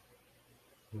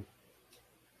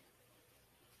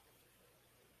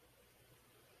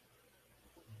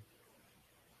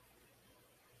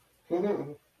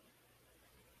 Mm-hmm.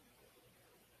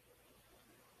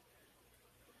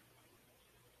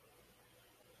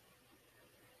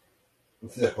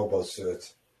 The hobo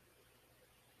suit.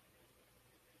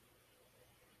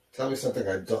 Tell me something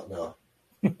I don't know.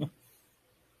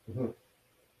 Mm-hmm.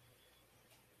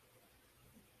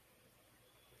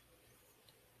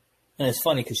 And it's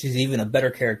funny because she's even a better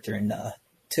character in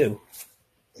 2.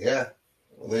 Yeah,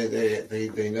 well,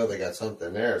 they know they got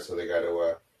something there, so they got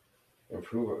to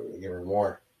improve it, give her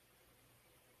more.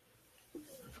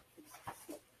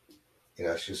 You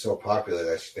know, she's so popular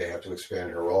that they have to expand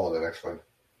her role in the next one.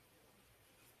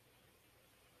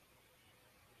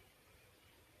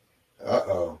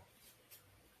 Uh-oh.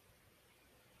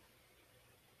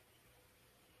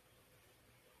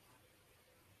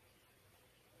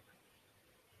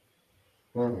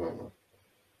 Hmm.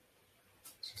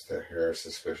 Just their hair is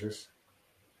suspicious.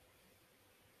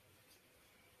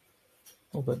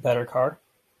 A little bit better car.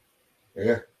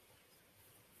 Yeah.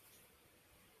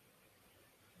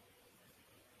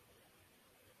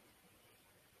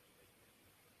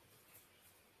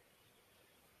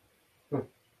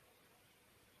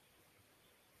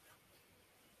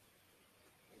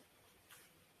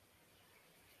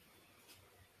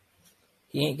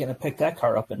 He ain't gonna pick that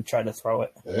car up and try to throw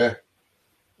it. Yeah.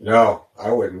 No,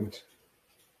 I wouldn't.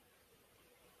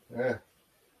 Yeah.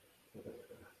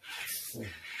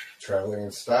 Traveling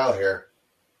in style here.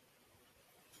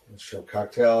 Show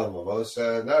cocktail and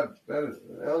mimosa. I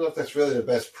don't know if that's really the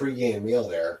best pregame meal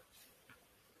there.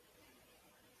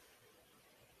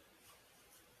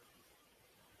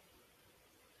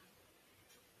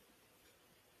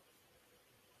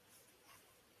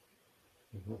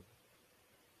 Mm-hmm.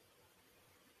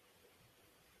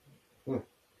 Hmm.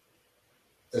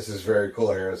 This is very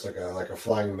cool here. It's like a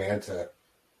flying manta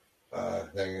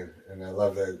thing, and I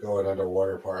love the going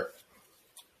underwater part.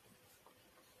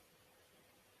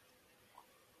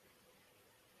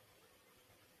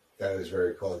 That is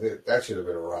very cool. That should have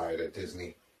been a ride at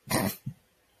Disney.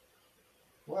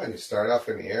 Well, you start off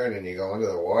in the air, and then you go into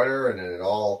the water, and then it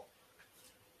all,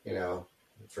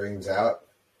 drains out.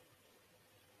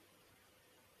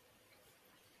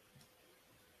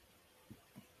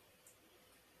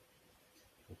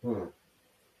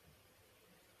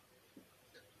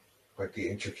 Like the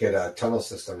intricate tunnel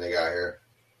system they got here.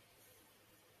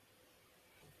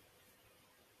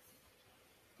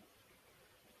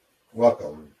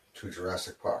 Welcome to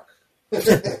Jurassic Park.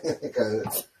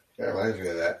 It reminds me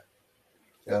of that.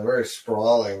 Very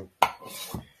sprawling,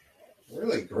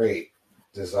 really great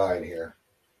design here.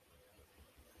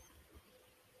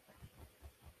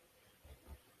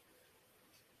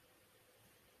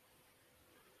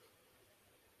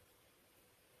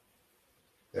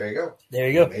 There you go. There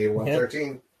you go.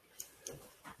 A113.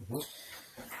 Yep.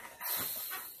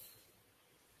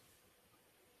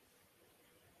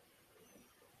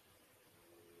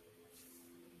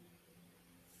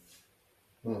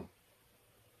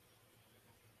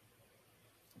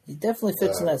 He definitely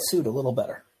fits in that suit a little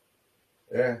better.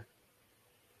 Yeah.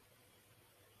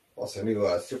 Also,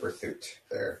 new super suit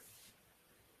there.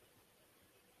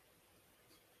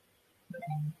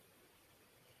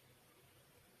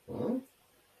 Hmm.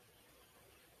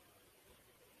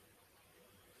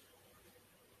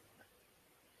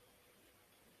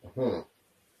 Hmm.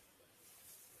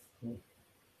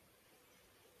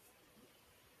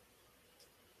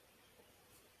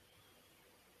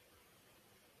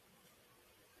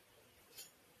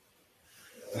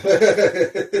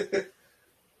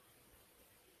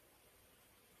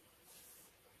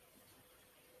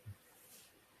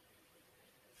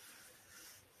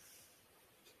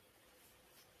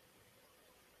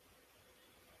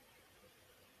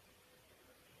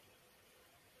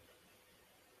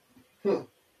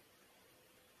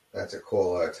 That's a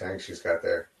cool tank she's got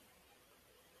there.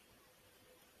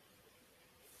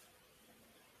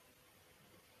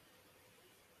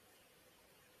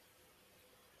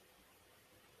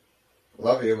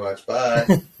 Love you much. Bye.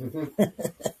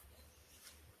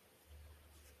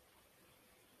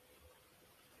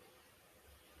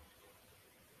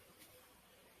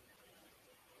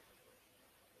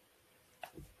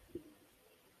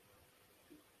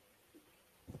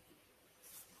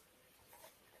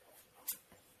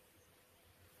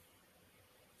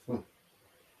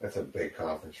 That's a big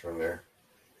conference room there.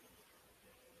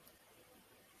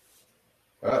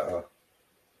 Uh-oh.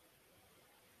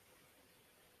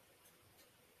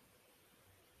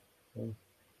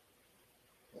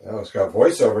 Oh, it's got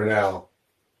voiceover now.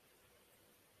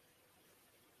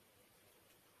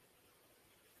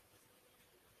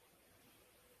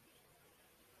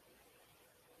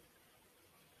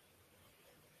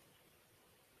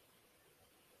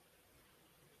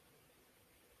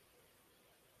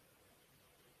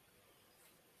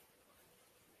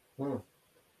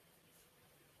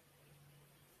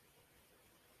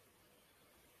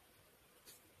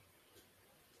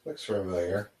 Looks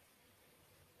familiar.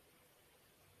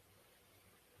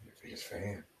 Biggest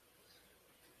fan.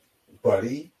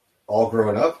 Buddy, all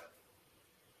grown up.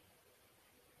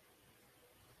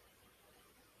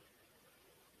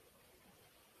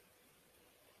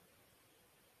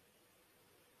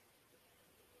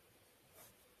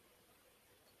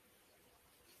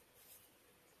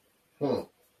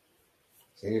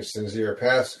 See, as soon as you're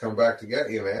past, come back to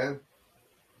get you, man.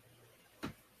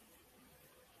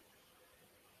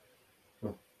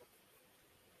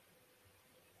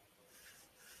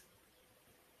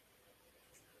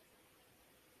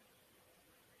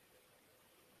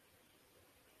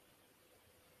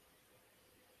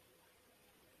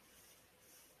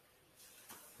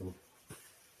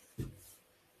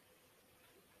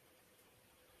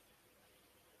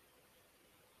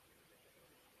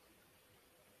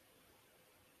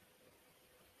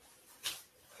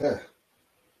 Huh.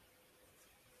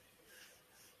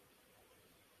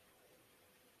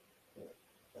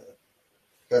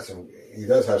 He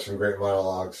does have some great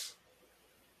monologues.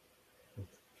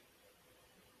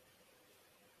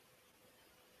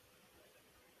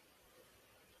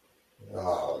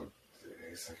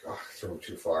 He's like, I threw him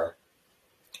too far.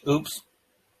 Oops.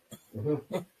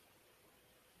 Mm-hmm.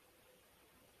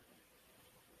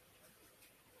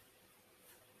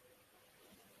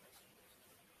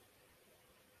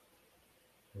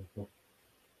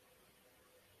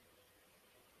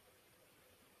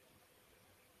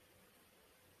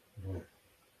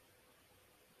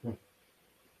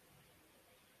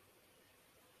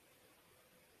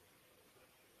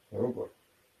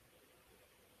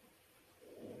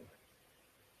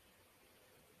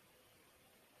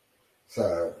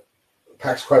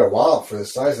 packs quite a wallop for the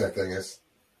size that thing is.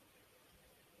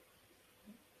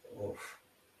 Oof.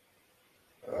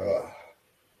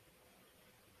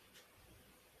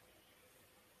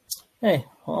 Hey,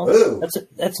 well,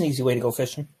 that's an easy way to go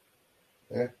fishing.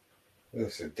 Yeah,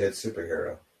 this is a dead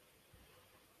superhero.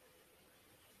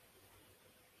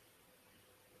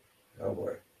 Oh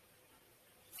boy,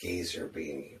 gazer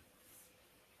beanie.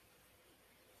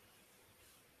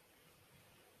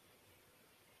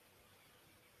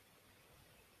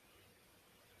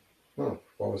 What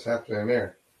was happening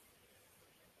there?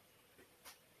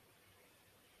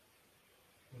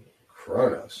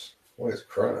 Kronos. What is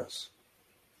Kronos?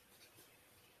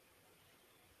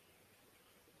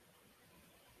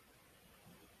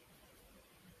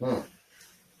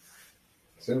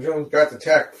 Syndrome's got the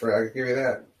tech for I can give you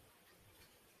that.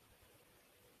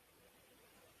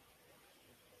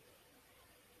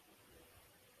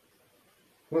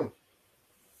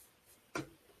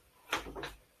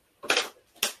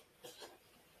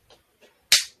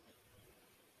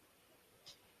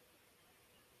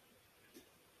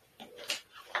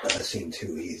 That seemed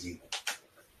too easy.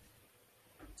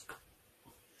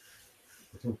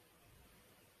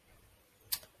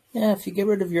 Yeah, if you get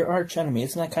rid of your arch enemy,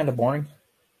 isn't that kind of boring?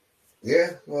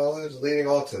 Yeah, well, it was leading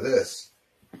all to this.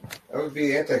 That would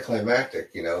be anticlimactic,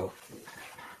 you know.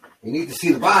 You need to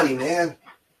see the body, man.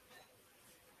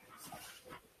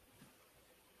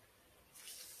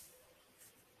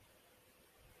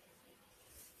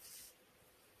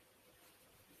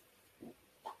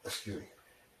 Excuse me.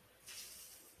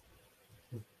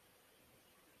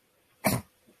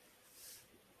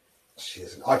 She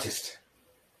is an artist.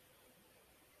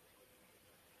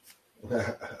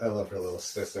 I love her little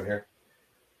system here.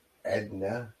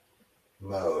 Edna,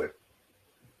 mode,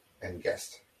 and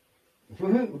guest.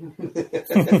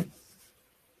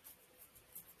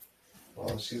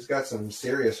 Well, she's got some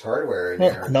serious hardware in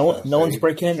there. No one's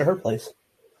breaking into her place.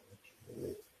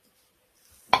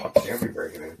 Can't be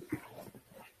breaking in.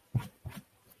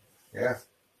 Yeah.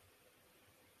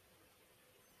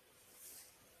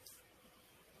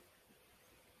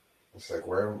 It's like,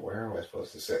 where am I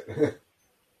supposed to sit?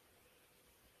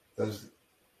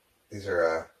 These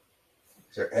are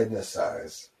Edna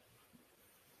size.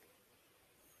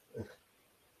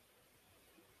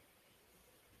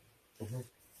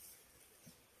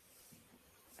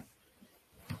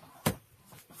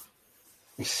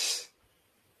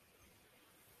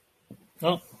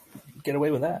 Well, get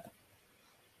away with that.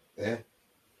 Yeah.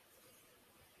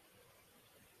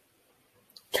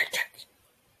 Check.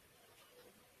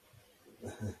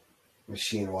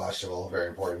 Machine washable, very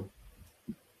important.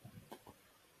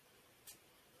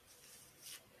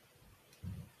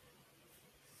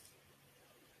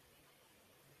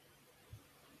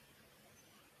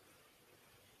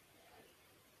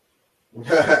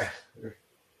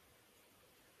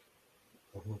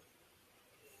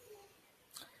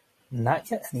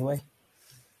 Not yet, anyway.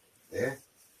 Yeah.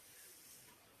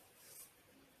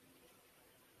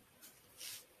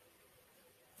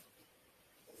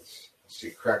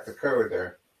 She cracked the code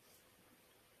there.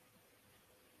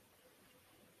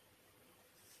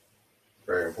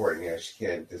 Very important. Yeah, she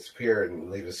can't disappear and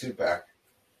leave a suit back.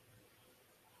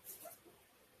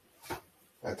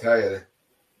 I tell you.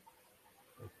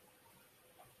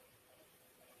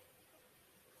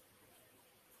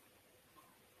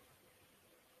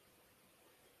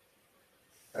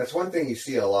 That's one thing you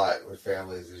see a lot with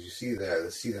families is you see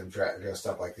them dressed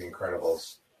up like the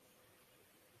Incredibles.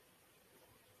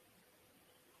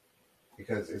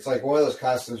 Because it's like one of those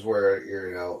costumes where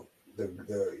the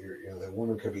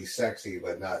woman could be sexy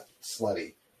but not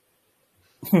slutty.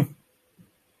 And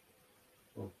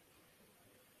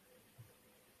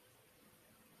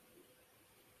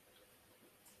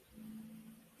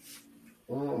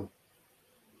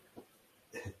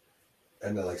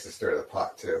then likes to stir the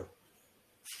pot too.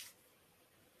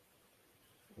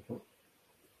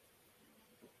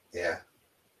 Yeah.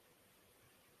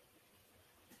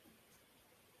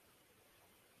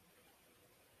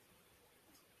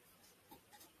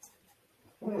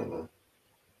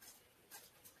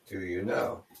 Do you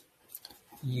know?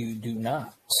 You do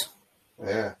not.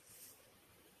 Yeah.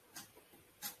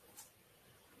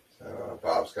 So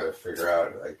Bob's got to figure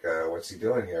out, what's he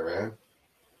doing here, man?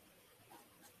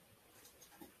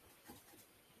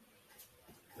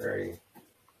 Very.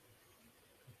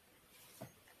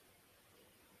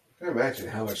 I can imagine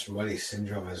how much money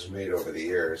Syndrome has made over the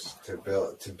years to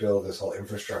build this whole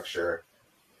infrastructure.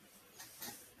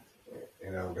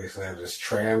 You know, basically have this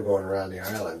tram going around the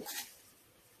island,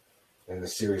 and a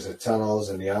series of tunnels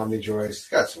and the Omnidroids. It's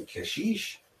got some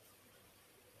cashish.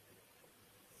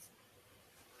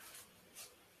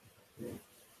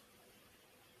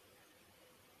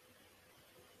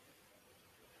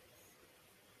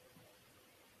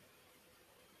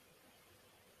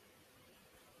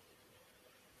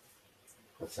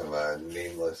 With some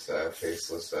nameless,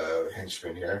 faceless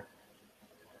henchmen here.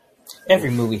 Every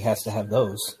movie has to have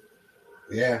those.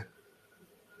 Yeah.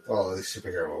 All these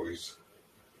superhero movies.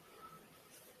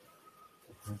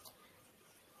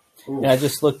 And I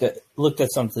just looked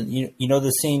at something. You know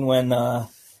the scene when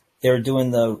they were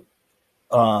doing the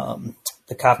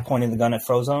cop pointing the gun at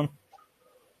Frozone?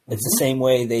 It's the same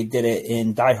way they did it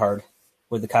in Die Hard,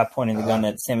 with the cop pointing the gun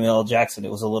at Samuel L. Jackson.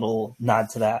 It was a little nod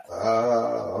to that.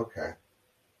 Oh, okay.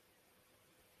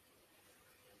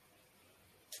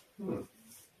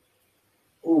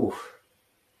 Ooh.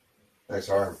 Nice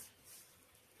arm.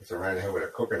 It's around the head with a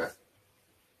coconut.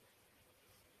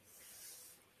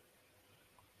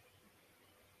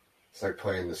 It's like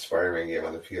playing the Spider-Man game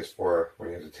on the PS4 when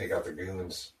you have to take out the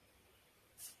goons.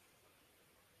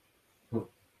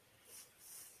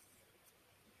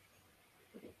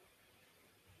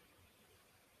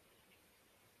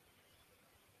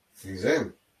 He's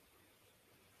in.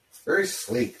 Very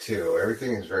sleek too.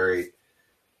 Everything is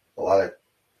a lot of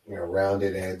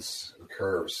rounded edges and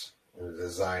curves in the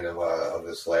design of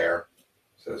this layer,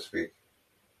 so to speak.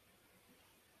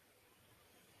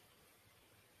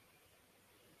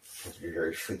 Have to be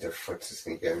very fleet of foot to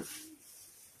sneak in.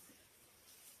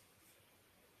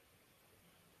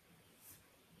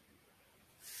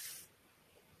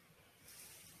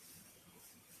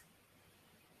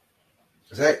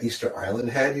 Is that Easter Island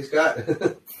head he's got?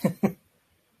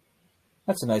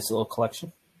 That's a nice little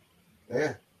collection.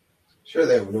 Yeah. Sure,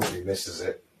 nobody misses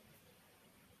it.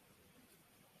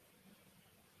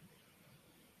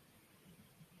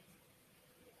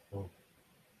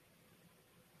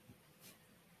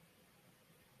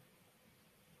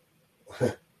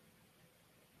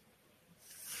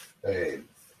 Hey,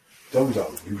 Dum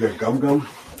Dum, you got Gum Gum?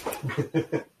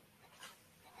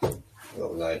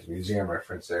 Little nice museum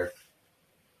reference there.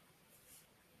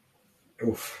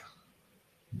 Oof.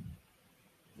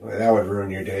 Well, that would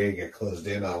ruin your day. Get closed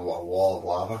in on a wall of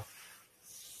lava.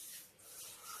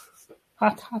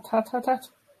 Hot, hot, hot, hot, hot.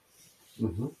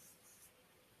 Mm-hmm.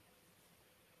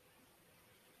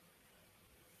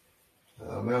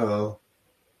 Oh no.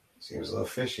 Seems a little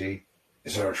fishy.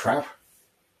 Is there a trap?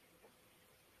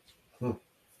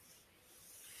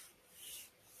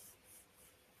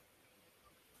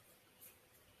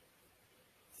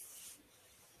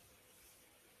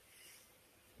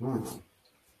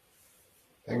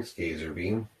 Thanks, Gazer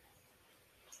Beam.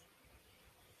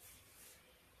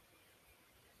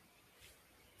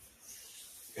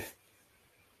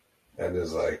 And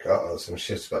is like, uh-oh, some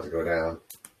shit's about to go down.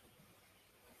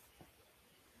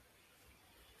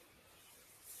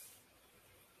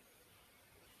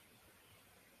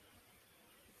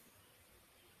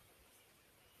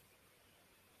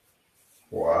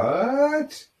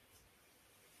 What?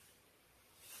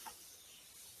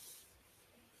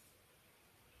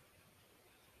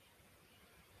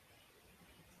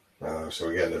 So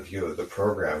we get a view of the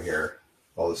program here.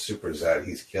 All the supers that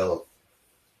he's killed,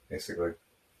 basically.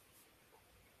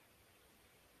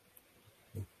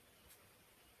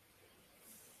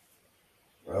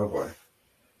 Oh boy.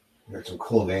 You got some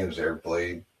cool names there.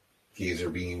 Blade, Gazer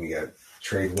Beam, you got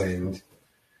Trade Wind,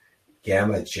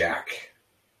 Gamma Jack.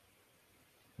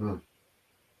 Would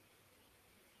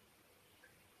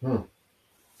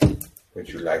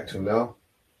you like to know?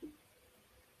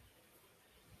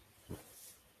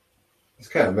 This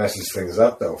kind of messes things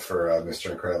up, though, for Mr.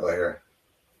 Incredible here.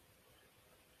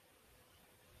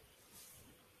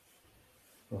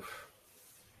 Oof.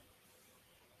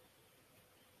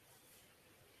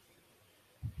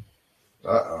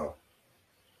 Uh-oh.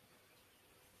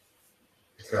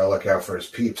 He's got to look out for his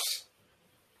peeps.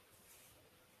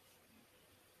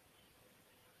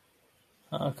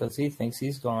 Because he thinks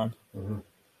he's gone. Mm-hmm.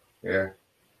 Yeah.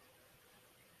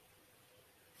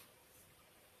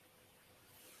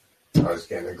 I was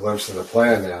getting a glimpse of the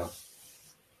plan now.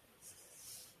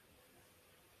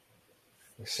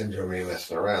 The Syndrome ain't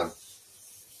messing around.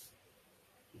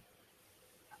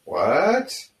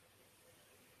 What?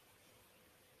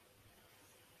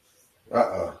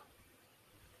 Uh-oh.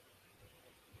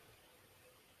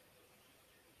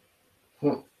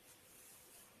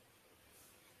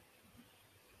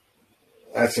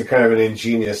 That's a kind of an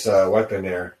ingenious weapon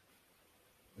there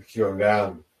to keep them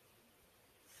down.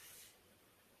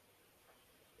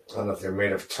 I don't know if they're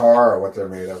made of tar or what they're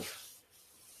made of.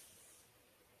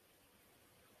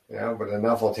 Yeah, but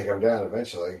enough will take them down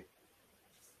eventually.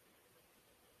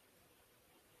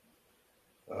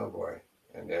 Oh boy.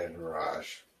 And then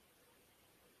Mirage.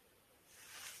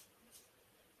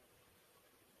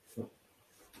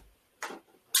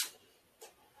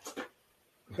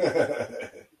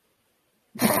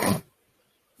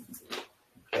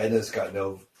 Edna's got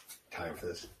no time for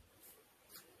this.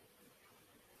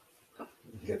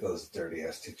 Get those dirty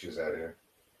ass teachers out of here.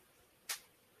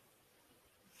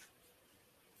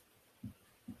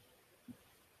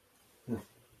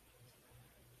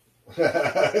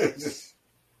 Just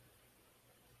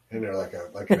in there like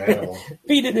an animal.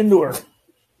 Feed it into her.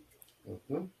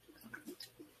 Mm-hmm.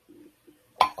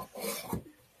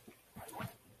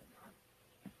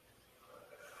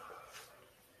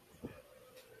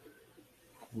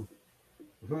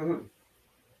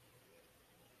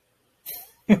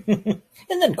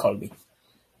 And then call me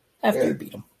after you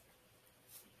beat him.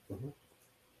 Mm-hmm.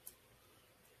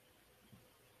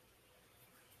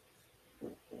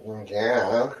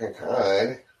 Yeah, I could.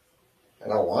 I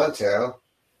don't want to.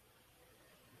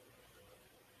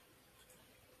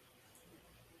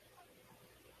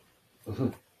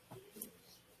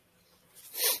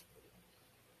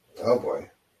 Oh boy.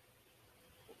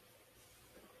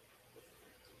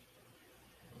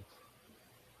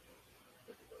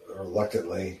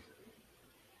 Reluctantly.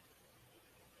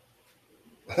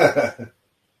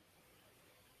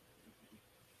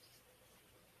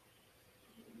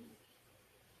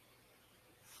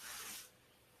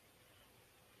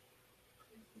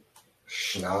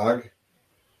 Schnog?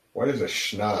 What is a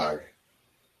schnog?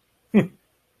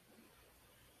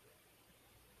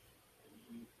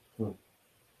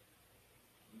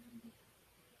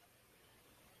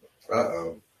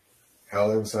 Uh-oh.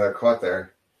 Helen's caught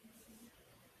there.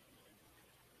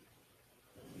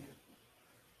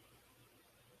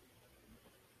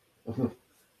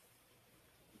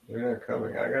 They're not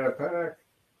coming. I got a pack.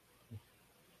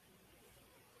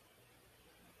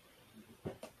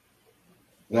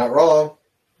 Not wrong.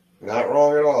 Not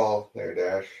wrong at all. There,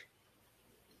 Dash.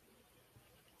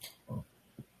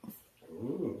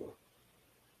 Ooh.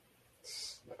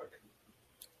 Snug.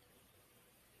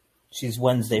 She's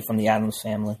Wednesday from the Addams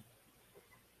Family.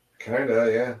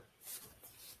 Kinda, yeah.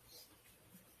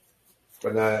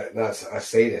 But not a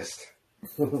sadist.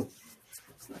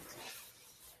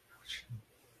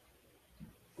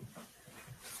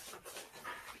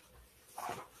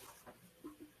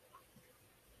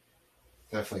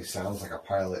 Definitely sounds like a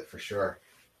pilot for sure.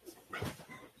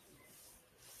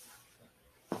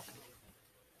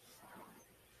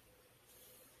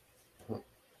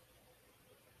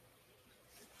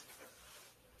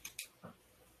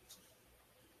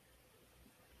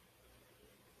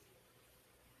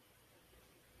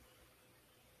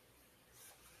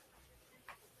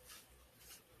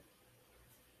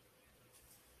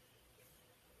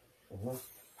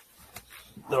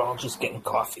 They're all just getting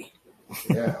coffee.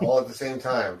 Yeah, all at the same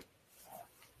time.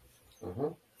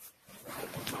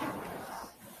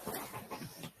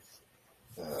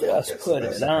 Just put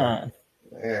it on.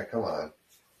 Yeah, come on.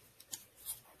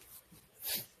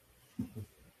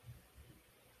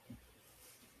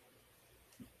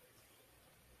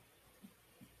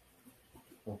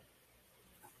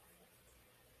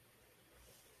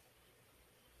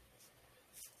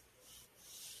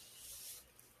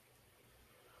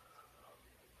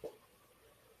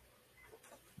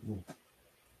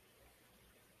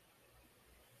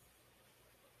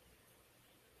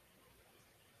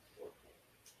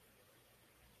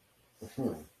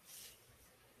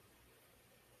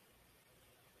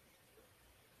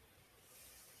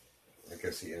 I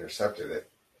guess he intercepted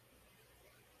it.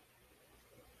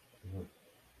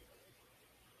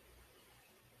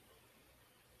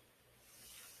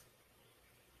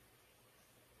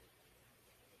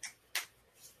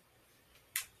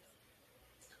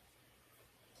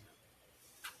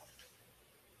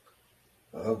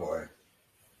 Oh boy.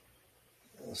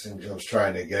 It seems Jim's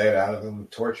trying to get it out of him,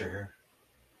 torture her.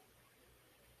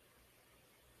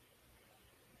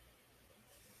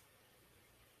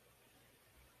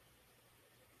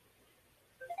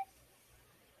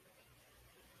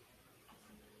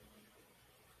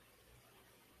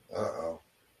 Uh-oh.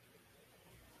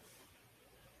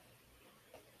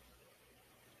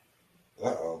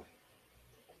 Uh-oh.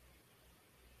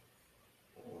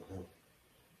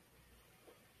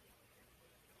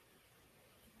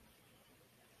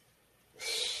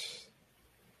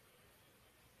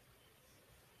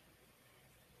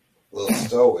 Little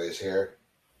stowaways here.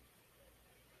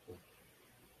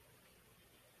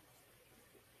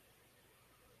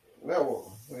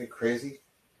 No, are you crazy?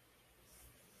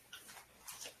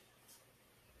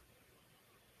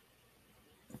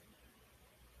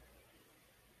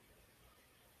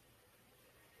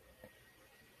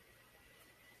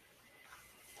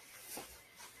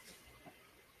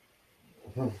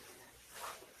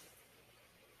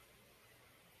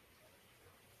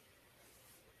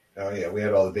 Oh yeah, we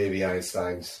had all the baby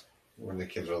Einsteins when the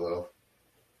kids were little.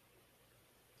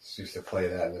 Just used to play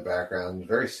that in the background.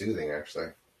 Very soothing, actually.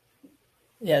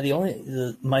 Yeah,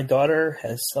 my daughter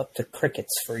has slept to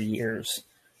crickets for years.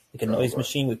 Like a noise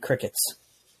machine with crickets.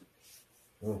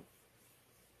 Mm.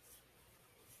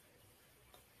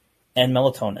 And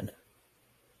melatonin.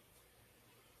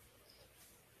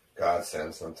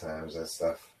 Godsend sometimes, that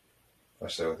stuff.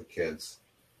 Especially with the kids.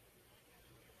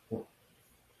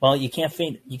 Well, you can't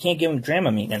give them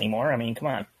Dramamine anymore. I mean, come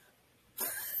on.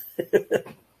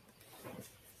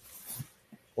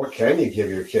 What can you give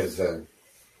your kids then?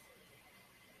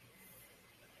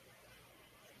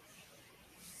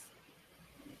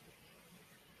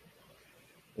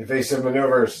 Evasive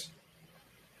maneuvers.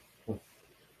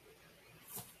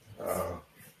 Oh.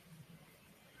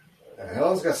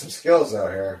 Helen's got some skills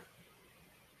out here.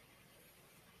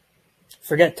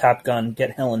 Forget Top Gun.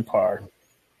 Get Helen Parr.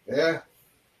 Yeah.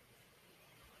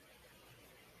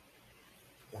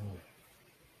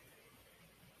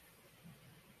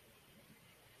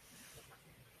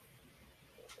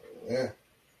 Yeah.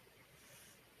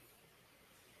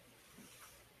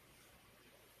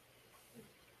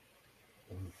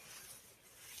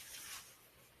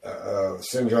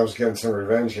 Syndrome's getting some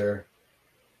revenge here.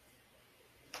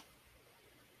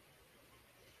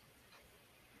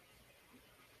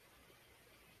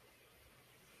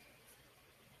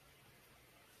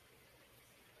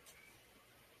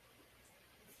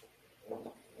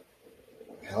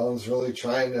 Helen's really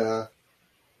trying to,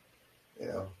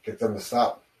 get them to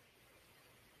stop.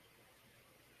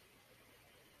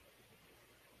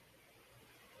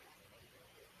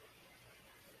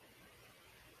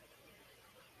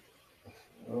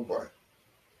 Oh boy.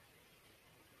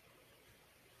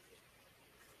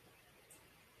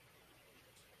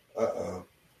 Uh-oh.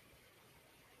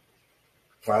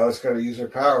 Violet's got to use her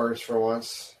powers for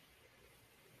once.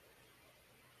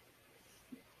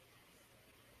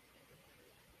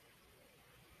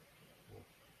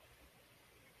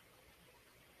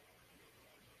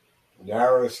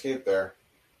 Narrow escape there.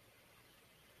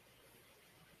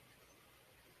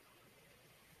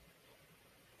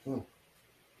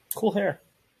 Cool hair.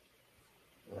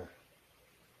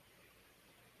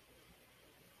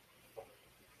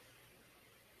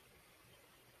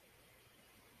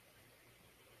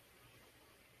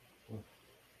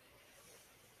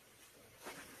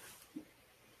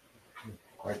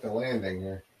 Quite the landing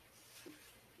here.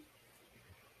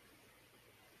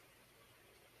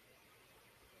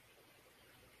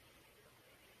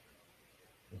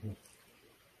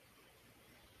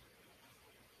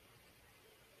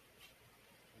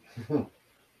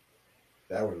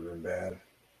 That would have been bad.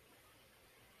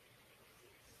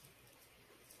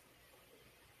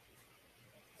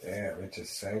 Damn, it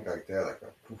just sank like that, like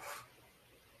a poof.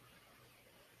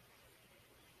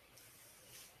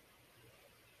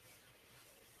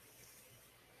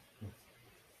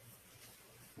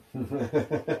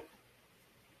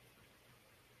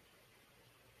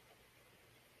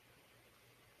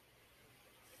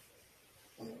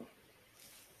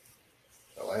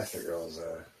 Elastigirl's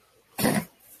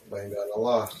laying down the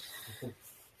law.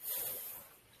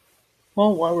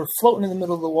 Well, while we're floating in the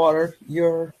middle of the water,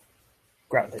 you're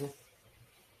grounded.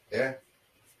 Yeah.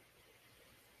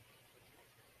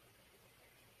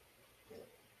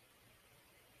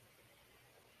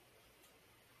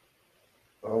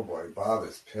 Oh boy, Bob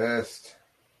is pissed.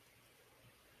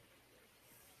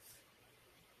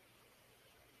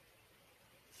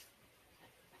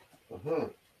 Mm-hmm.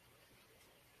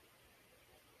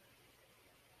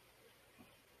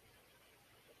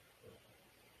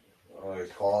 Oh,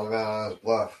 he's calling him out on his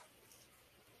bluff.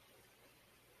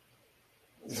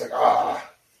 He's like, ah.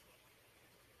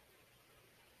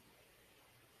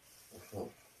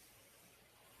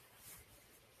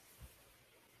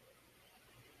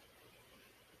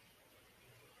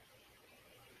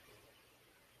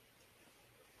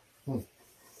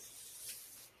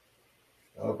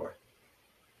 Oh boy.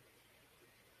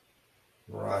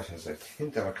 Mirage has a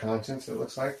hint of a conscience, it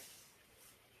looks like.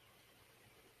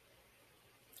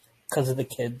 Because of the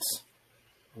kids.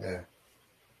 Yeah.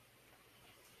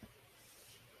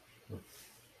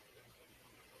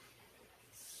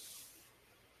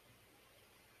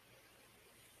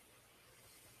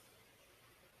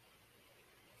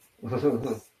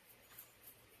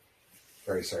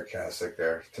 Very sarcastic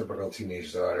there. Typical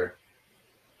teenage daughter.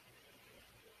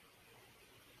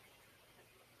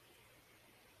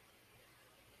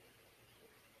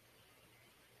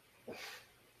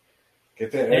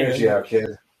 Get that energy out,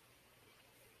 kid.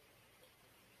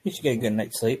 You should get a good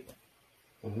night's sleep.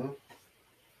 Mm-hmm.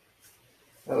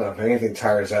 I don't know if anything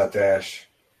tires out Dash.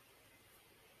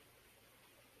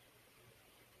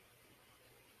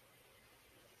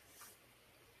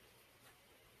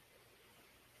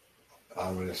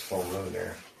 ominous full moon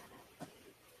there. I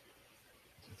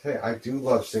tell you, I do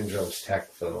love Syndrome's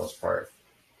tech for the most part.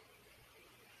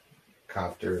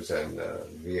 Copters and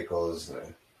vehicles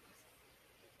and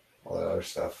all that other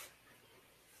stuff.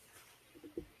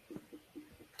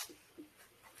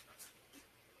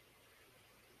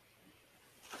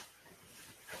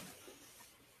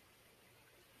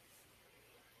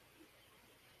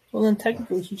 Well, then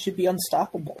technically he should be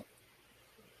unstoppable.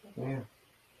 Yeah.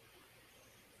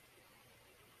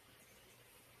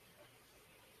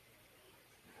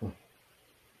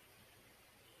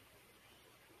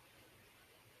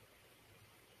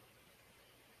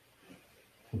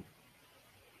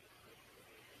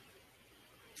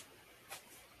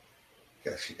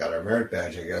 Guess she got her merit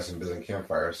badge, I guess, in building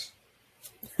campfires.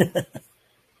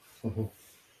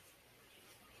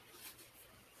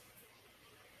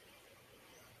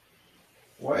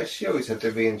 Why does she always have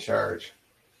to be in charge?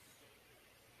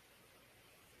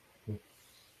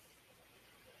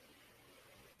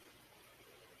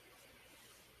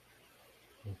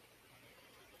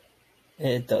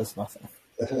 It does nothing.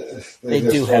 They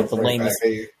do have the lamest.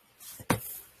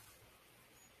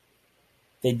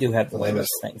 They do have the lamest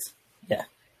things. Yeah.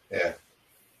 Yeah.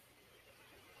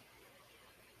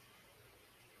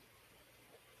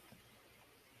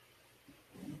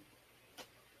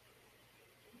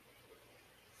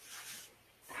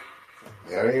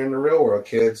 That ain't in the real world,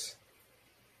 kids.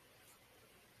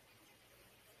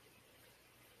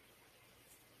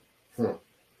 You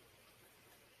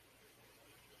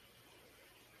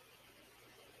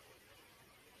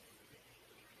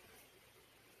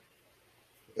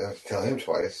have to tell him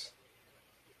twice.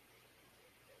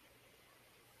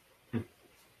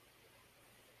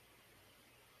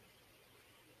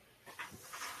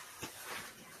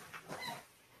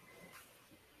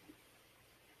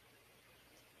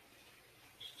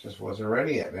 Just wasn't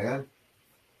ready yet, man.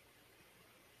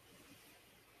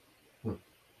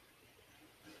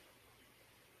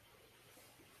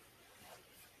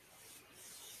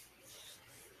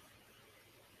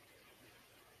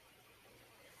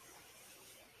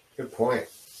 Good point.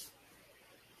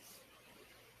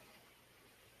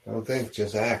 Don't think,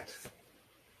 just act.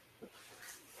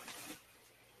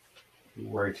 You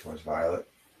worry too much, Violet.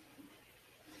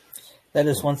 That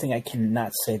is one thing I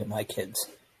cannot say to my kids.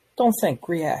 Don't think,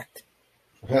 react.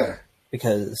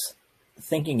 Because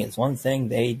thinking is one thing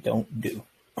they don't do.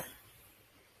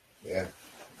 Yeah,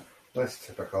 that's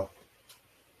typical.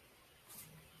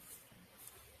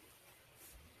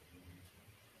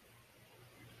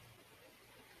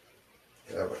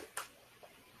 Yeah, but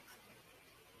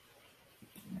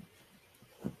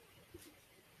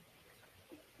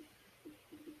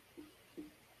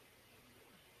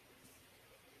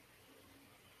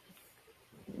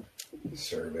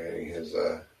surveying his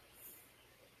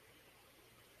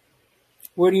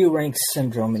Where do you rank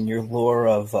Syndrome in your lore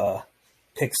of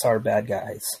Pixar bad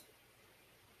guys?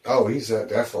 Oh, he's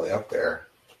definitely up there.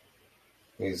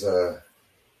 He's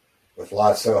with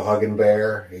Lotso, Huggin'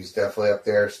 Bear. He's definitely up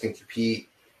there. Stinky Pete.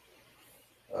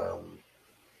 I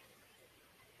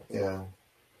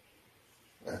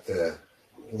have to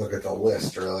look at the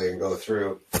list really and go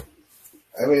through.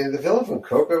 I mean, the villain from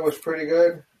Coco was pretty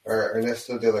good. Or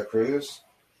Ernesto de la Cruz.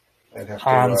 I'd have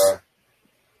Hans.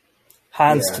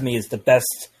 Hans yeah. to me is the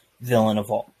best villain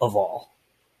of all.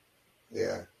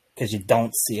 Yeah. Because you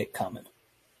don't see it coming.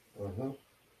 Mm-hmm.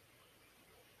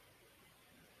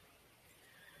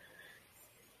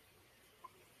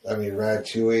 I mean,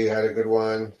 Ratatouille had a good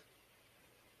one.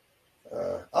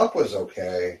 Up was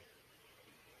okay.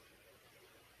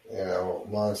 You know,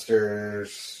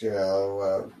 Monsters,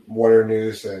 Water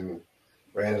News and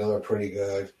Randall are pretty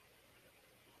good.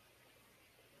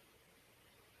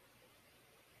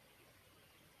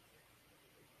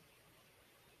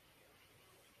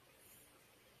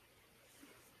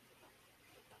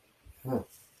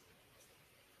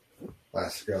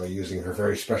 Last girl using her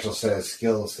very special set of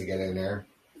skills to get in there.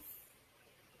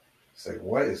 It's like,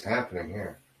 what is happening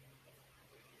here?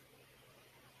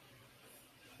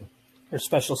 Her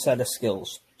special set of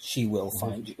skills. She will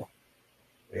find you.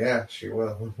 Yeah, she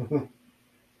will.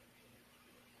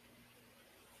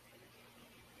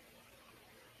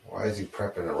 Why is he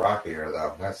prepping a rock here,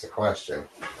 though? That's the question.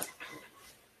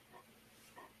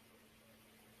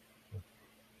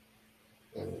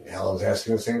 And Helen's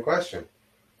asking the same question.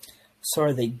 So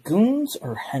are they goons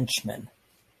or henchmen?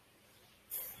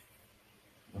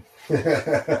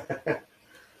 I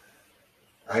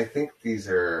think these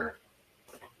are...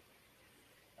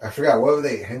 I forgot, what were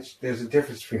they? There's a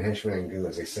difference between henchmen and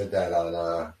goons. They said that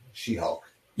on She-Hulk.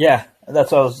 Yeah,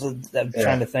 that's what I was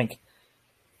trying to think.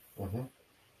 Mm-hmm.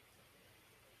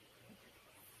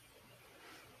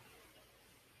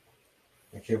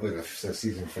 can't believe the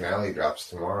season finale drops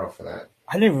tomorrow for that.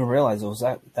 I didn't even realize it was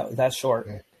that short.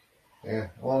 Yeah.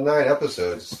 Well, 9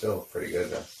 episodes is still pretty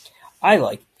good though. I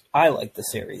like the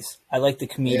series. I like the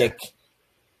comedic,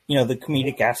 the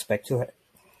comedic aspect to it.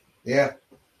 Yeah.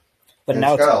 But and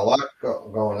now it's got a lot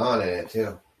going on in it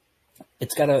too.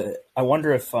 It's got I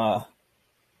wonder if,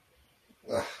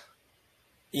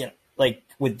 like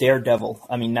with Daredevil.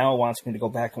 I mean, now it wants me to go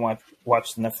back and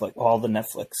watch all the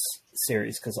Netflix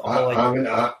series because I'm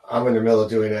in the middle of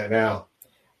doing that now.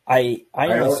 I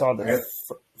only saw the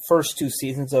first 2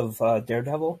 seasons of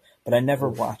Daredevil, but I never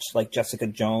watched like Jessica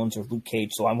Jones or Luke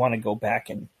Cage, so I want to go back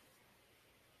and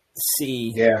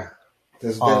see. Yeah,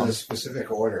 there's been a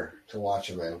specific order to watch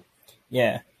them in.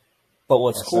 Yeah, but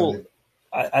what's cool,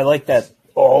 I like that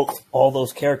all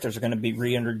those characters are going to be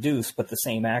reintroduced, but the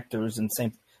same actors and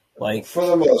same like for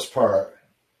the most part.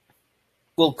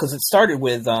 Well, because it started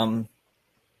with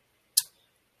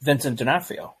Vincent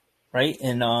D'Onofrio, right?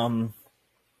 And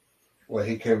well,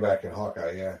 he came back in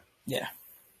Hawkeye, yeah. Yeah.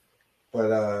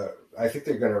 But I think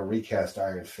they're going to recast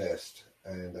Iron Fist,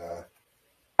 and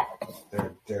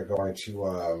they're going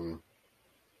to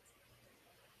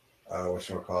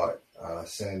whatchamacallit,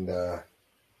 send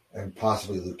and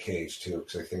possibly Luke Cage too,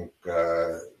 because I think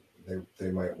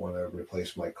they might want to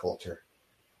replace Mike Coulter.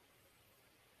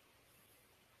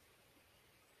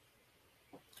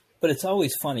 But it's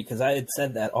always funny because I had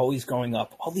said that always growing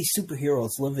up. All these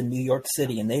superheroes live in New York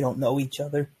City and they don't know each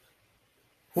other.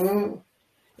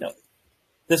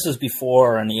 This was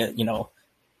before, and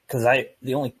because I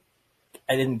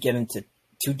didn't get into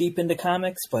too deep into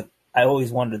comics, but I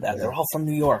always wondered that they're all from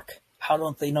New York. How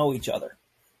don't they know each other?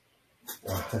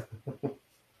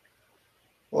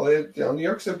 Well, New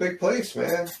York's a big place,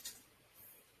 man,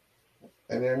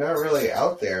 and they're not really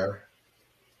out there,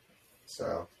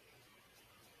 so.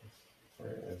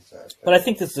 But I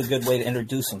think this is a good way to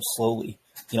introduce them slowly,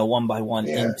 one by one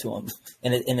into them,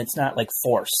 and it's not like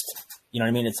forced. You know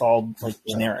what I mean? It's all like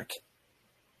generic.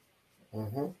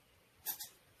 Mm-hmm.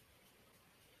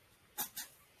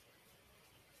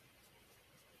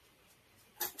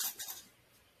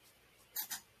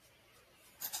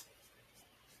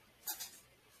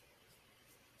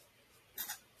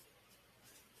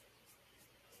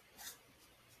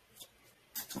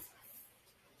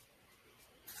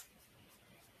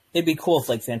 It'd be cool if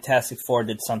like Fantastic Four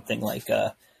did something like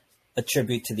a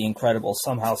tribute to the Incredibles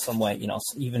somehow, some way,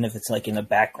 even if it's like in the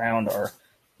background or,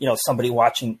 somebody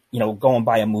watching, going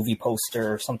by a movie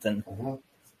poster or something. Mm-hmm.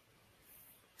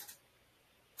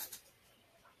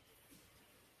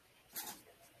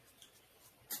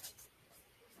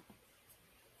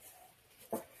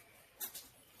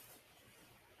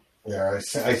 Yeah,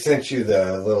 I sent you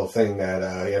the little thing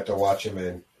that you have to watch them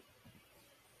in.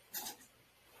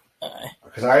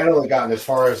 Because I had only gotten as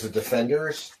far as the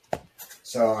Defenders,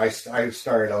 so I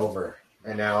started over,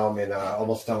 and now I'm in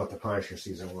almost done with the Punisher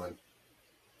season 1.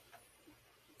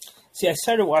 See, I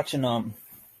started watching.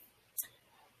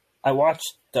 I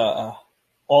watched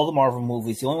all the Marvel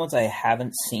movies. The only ones I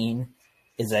haven't seen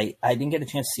is I didn't get a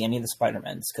chance to see any of the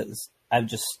Spider-Mans because I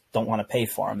just don't want to pay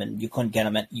for them, and you can't get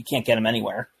them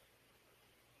anywhere.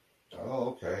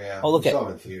 Oh, okay, yeah. Oh, look at them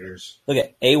in theaters. Look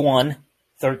at A1.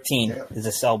 13 is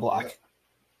a cell block.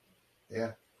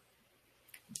 Yeah.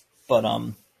 But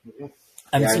I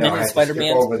haven't seen any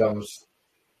Spider-Man.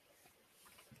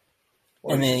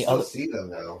 Well, and the other see them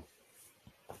now.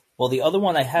 Well, the other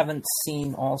one I haven't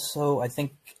seen. Also, I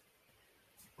think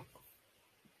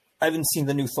I haven't seen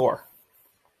the new Thor.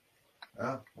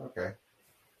 Oh, okay.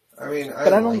 I mean, I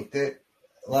liked it.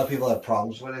 A lot of people have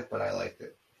problems with it, but I liked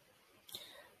it.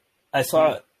 I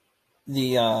saw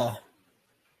the.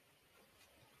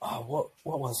 What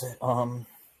was it?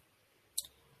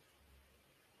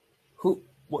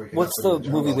 What's the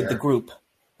movie with the group?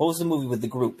 What was the movie with the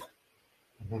group?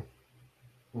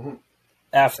 Mm-hmm. Mm-hmm.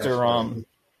 After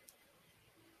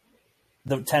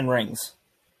the 10 Rings.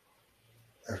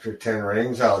 After 10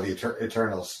 Rings, the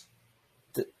Eternals.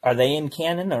 Are they in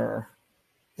canon or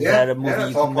is that a movie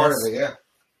that's all part of it? Yeah.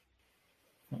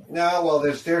 No, well,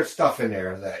 there's stuff in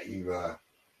there that you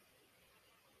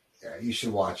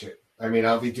should watch it. I mean,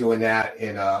 I'll be doing that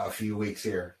in a few weeks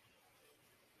here.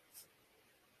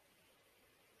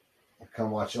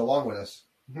 Come watch it along with us.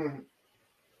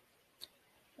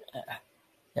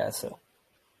 Yeah, so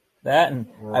that and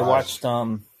I watched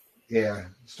Stormtrooper.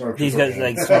 These guys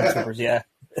like Stormtroopers, yeah.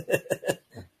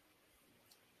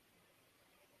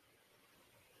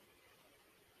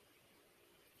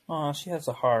 Oh, she has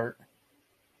a heart.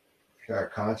 Got a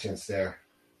conscience there.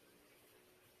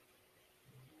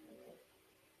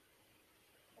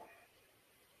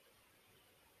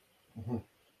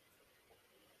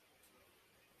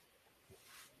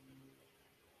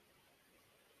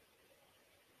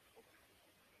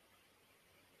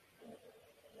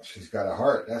 She's got a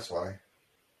heart, that's why.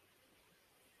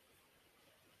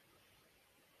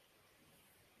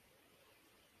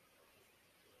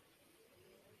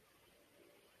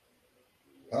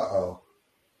 Uh-oh.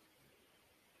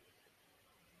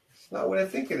 It's not what I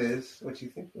think it is. What you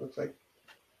think it looks like.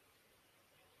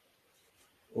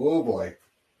 Oh, boy.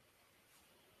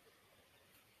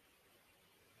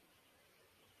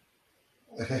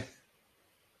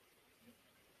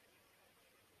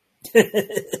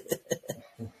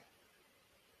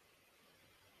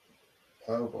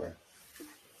 Oh, boy.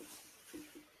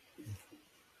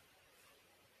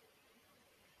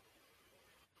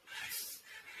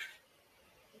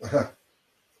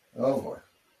 Oh, boy.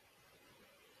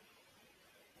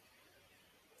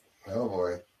 Oh,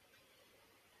 boy.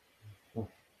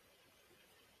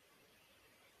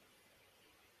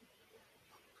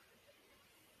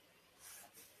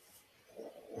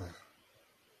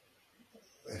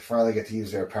 They finally get to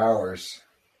use their powers.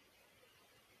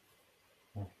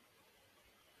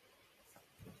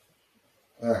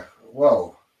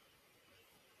 Whoa.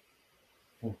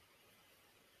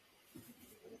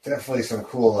 Definitely some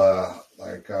cool,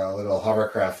 little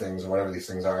hovercraft things or whatever these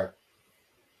things are.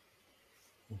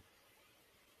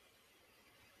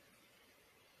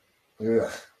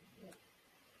 Ugh.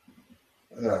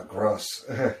 Ugh, gross.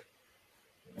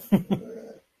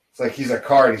 It's like he's a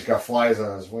car and he's got flies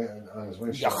on his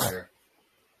windshield here.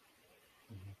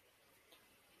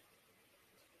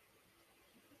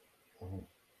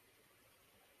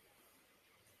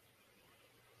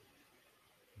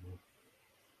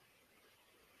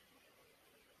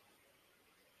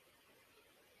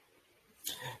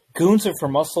 Goons are for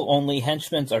muscle-only.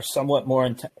 Henchmen are somewhat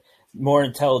more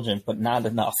intelligent, but not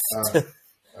enough.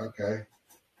 Okay.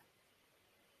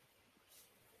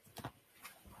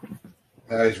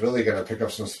 Now he's really going to pick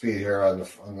up some speed here on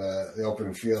the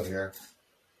open field here.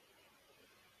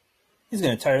 He's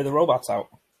going to tire the robots out.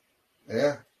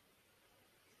 Yeah.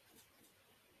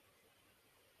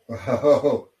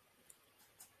 Oh.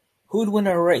 Who'd win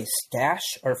a race,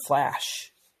 Dash or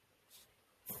Flash?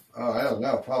 Oh, I don't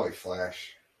know. Probably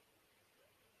Flash.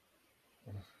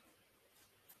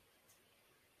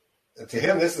 To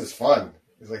him, this is fun.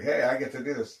 He's like, hey, I get to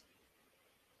do this.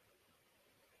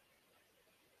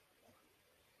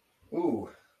 Ooh.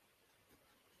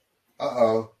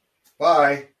 Uh-oh.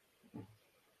 Bye.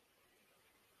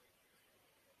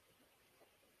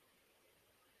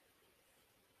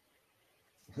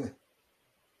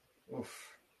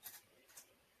 Oof.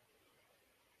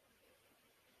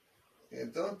 Yeah,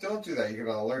 don't do that. You're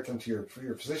gonna alert them to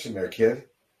your position there, kid.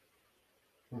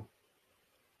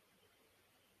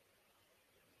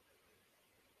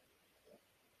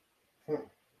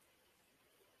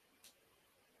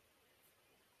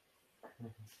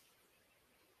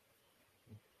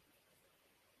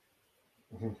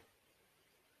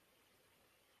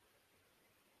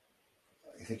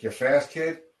 You think you're fast,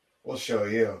 kid? We'll show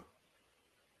you.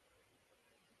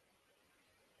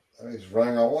 Oh, he's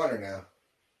running on water now.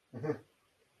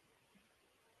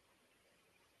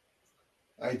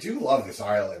 I do love this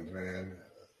island, man.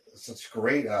 Such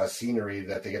great scenery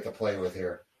that they get to play with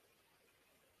here.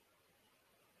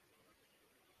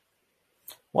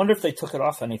 Wonder if they took it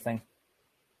off anything.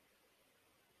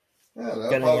 I don't know,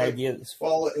 Got any ideas?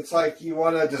 Well, it's like you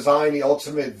want to design the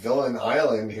ultimate villain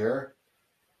island here.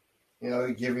 You know,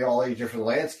 you give you all your different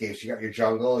landscapes. You got your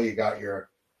jungle, you got your,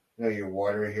 your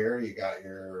water here, you got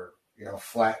your,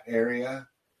 flat area.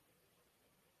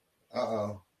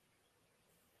 Uh-oh.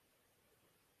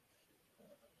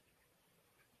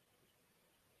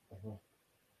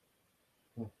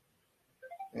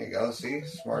 There you go. See,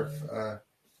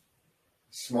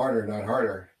 smarter, not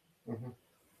harder. Mm-hmm.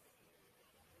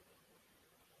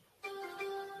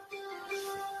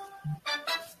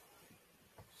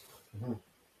 Mm-hmm.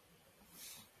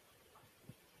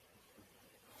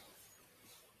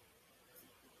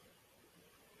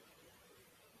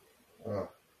 Oh.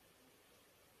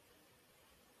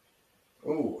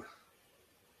 Ooh.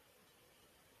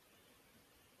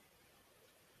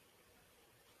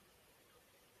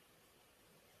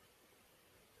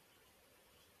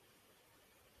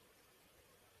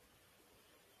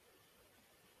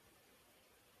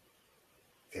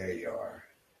 There you are.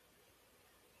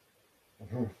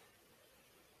 Mm-hmm.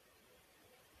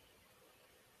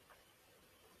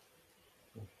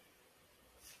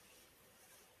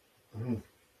 Mm-hmm.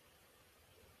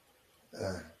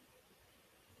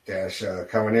 Dash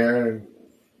coming here,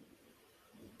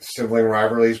 sibling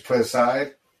rivalries put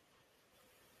aside.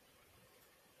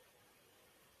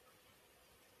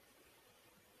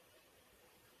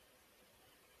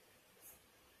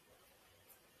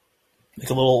 Like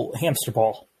a little hamster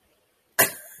ball.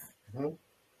 Mm-hmm.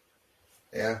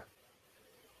 Yeah.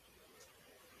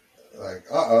 Like,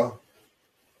 uh-oh.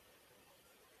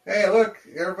 Hey, look,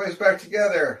 everybody's back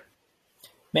together.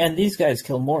 Man, these guys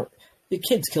kill more. The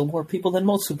kids kill more people than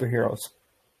most superheroes.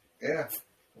 Yeah.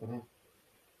 Mm-hmm.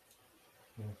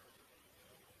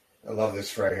 I love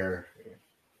this right here.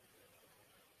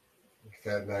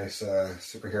 That nice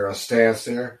superhero stance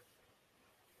there.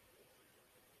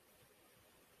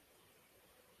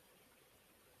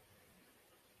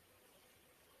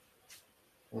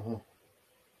 Mm-hmm.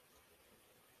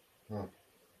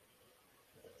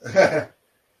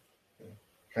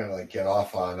 kind of like get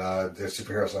off on the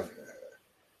superheroes.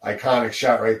 Like, iconic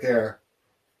shot right there.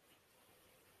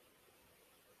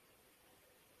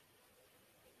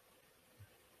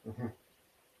 Mm-hmm.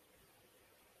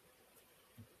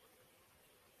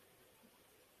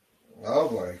 Oh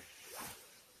boy.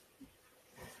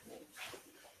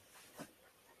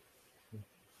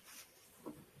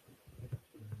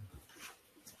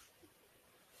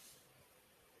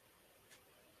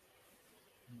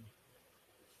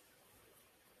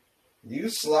 You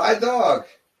sly dog.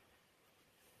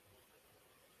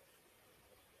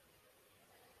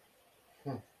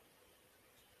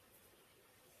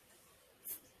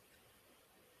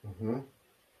 Mm-hmm.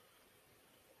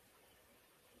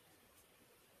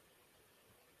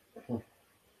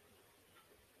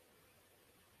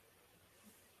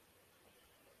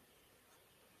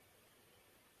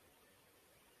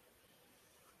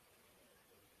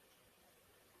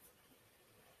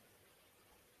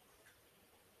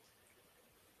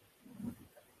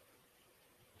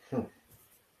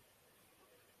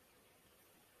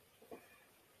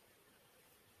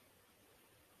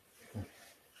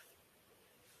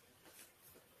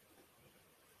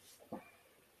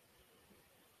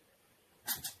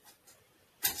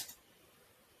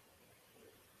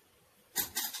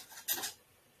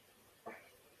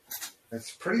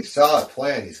 It's a pretty solid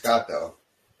plan he's got, though.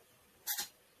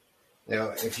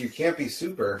 Now, if you can't be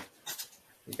super,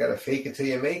 you got to fake it till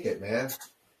you make it, man.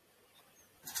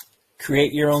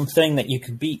 Create your own thing that you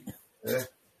could beat. Yeah.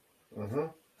 Mm-hmm.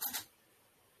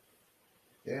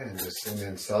 Yeah, and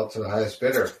then sell it to the highest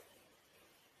bidder.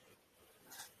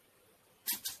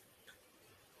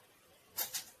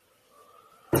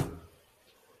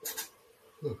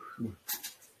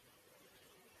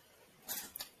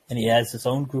 And he has his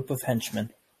own group of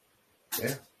henchmen.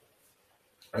 Yeah.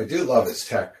 I do love his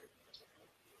tech.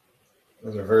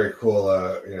 Those are very cool,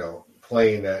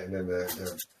 plane that, and then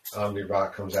the Omni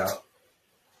Rock comes out.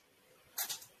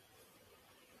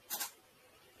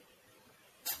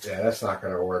 Yeah, that's not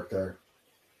going to work there.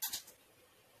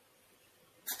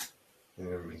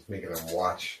 And he's making them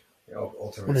watch.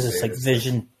 Ultimate what is this, like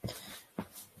Vision?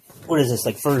 What is this,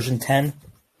 like version 10?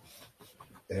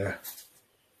 Yeah,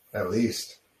 at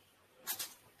least.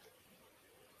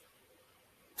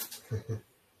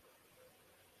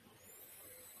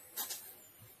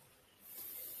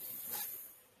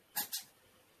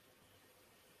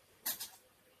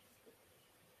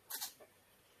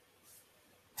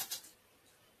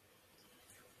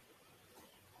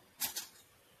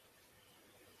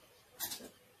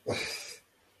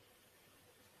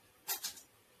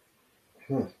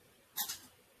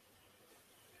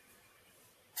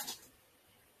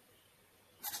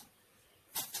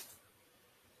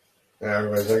 And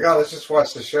everybody's like, oh, let's just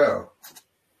watch the show.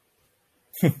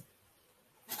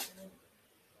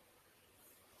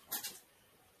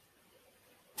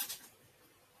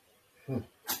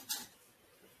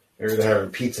 Maybe they're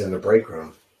having pizza in the break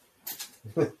room.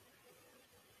 Is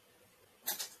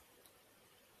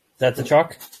that the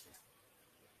truck?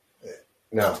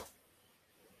 No.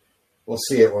 We'll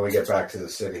see it when we get back to the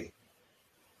city.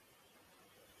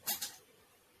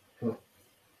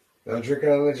 No drinking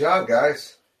on the job,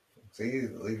 guys. See,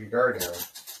 leave your guard down.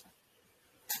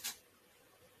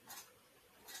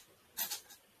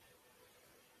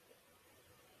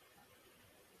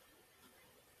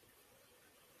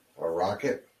 Or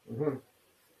rocket. Mm-hmm.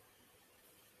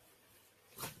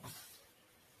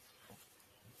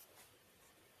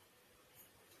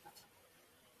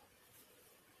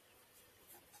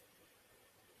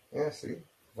 Yeah, see?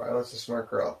 Violet's a smart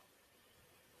girl.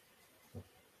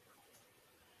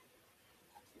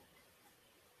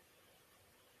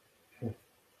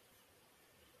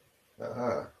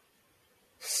 Uh-huh.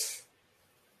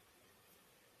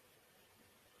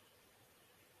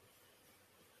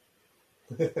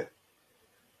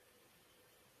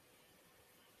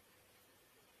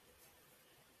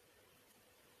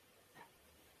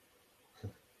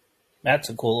 That's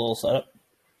a cool little setup.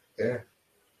 Yeah.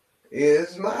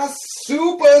 Is my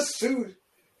super suit.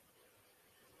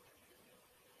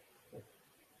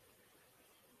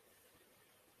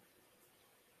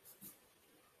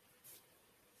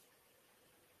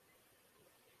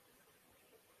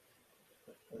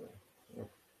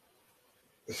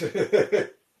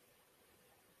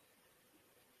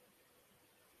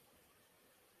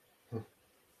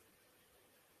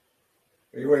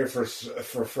 Are you waiting for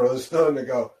Frozone to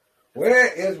go, where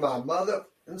is my mother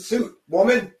in suit,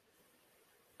 woman?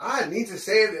 I need to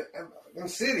say it in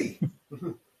city.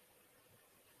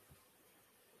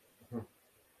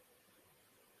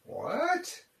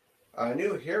 What? A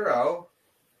new hero?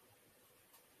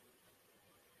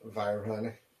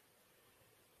 Byron.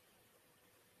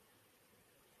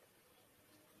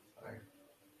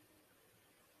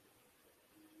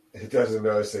 It doesn't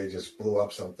notice they just blew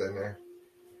up something there.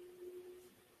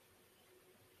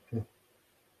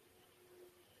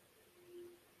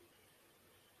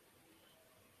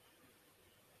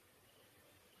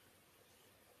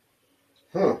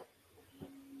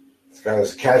 It's got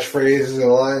his catchphrases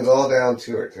and lines all down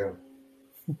to it, too.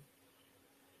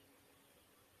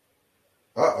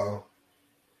 Uh-oh.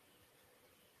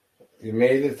 You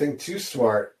made it think too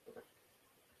smart.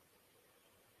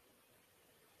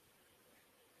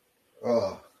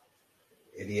 Oh,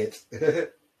 idiot.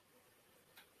 We're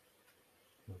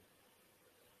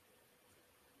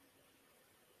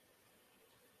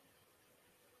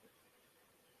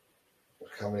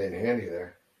coming in handy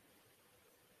there.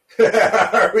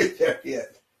 Are we there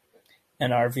yet?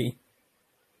 An RV.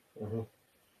 Mm-hmm.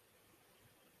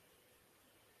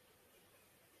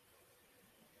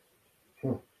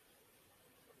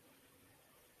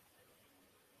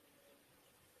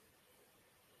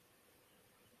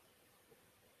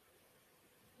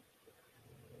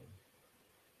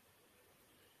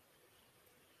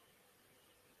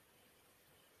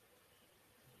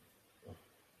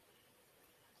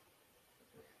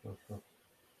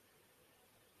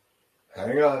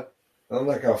 Hang on. I'm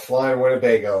like a flying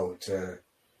Winnebago to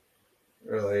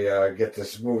really get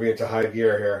this movie into high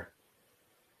gear here.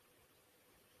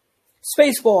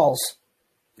 Spaceballs.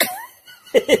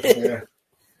 Yeah.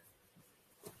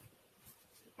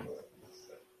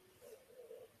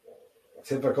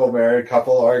 Typical married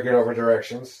couple arguing over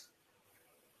directions.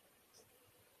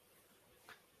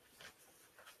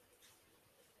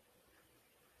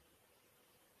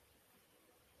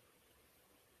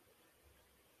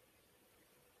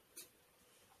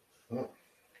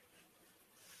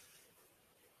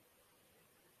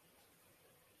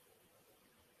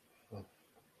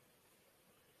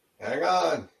 Hang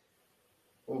on.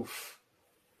 Oof.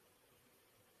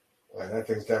 Well, that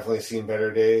thing's definitely seen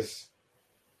better days.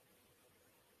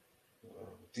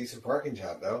 Decent parking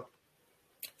job, though.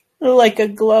 Like a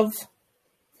glove.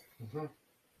 Mm-hmm.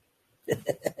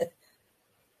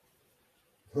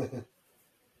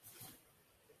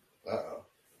 Uh-oh.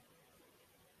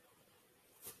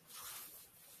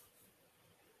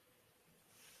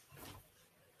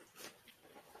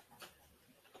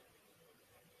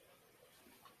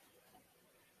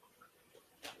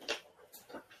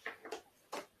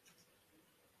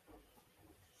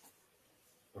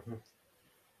 Mm-hmm.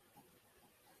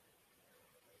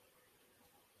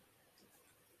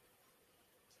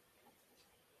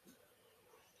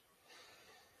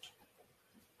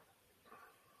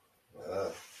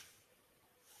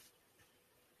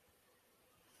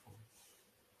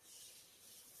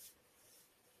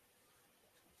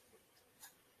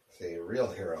 See, a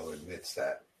real hero admits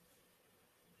that.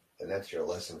 And that's your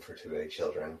lesson for today,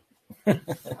 children.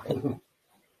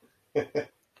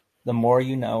 The more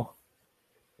you know.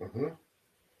 Mm-hmm.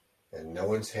 And no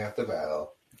one's half the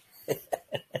battle.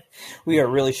 We are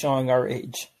really showing our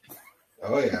age.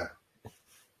 Oh, yeah.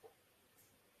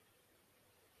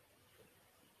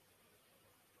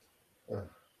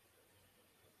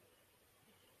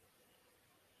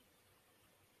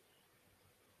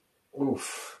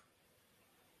 Oof.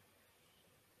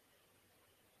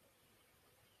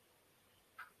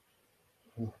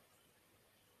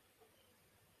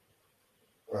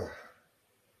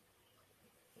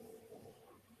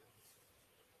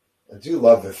 I do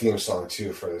love the theme song,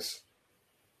 too, for this.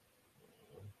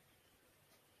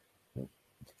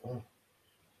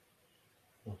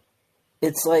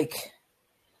 It's like,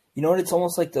 you know what? It's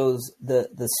almost like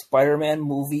the Spider-Man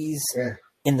movies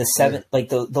in the like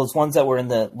those ones that were in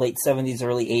the late 70s,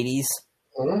 early 80s.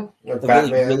 Mm-hmm.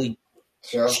 The really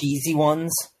cheesy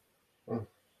ones.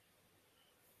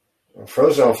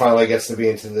 Frozone finally gets to be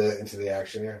into the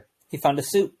action here. He found a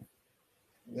suit.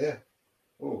 Yeah.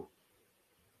 Ooh.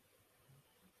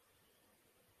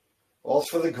 All's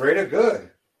for the greater good.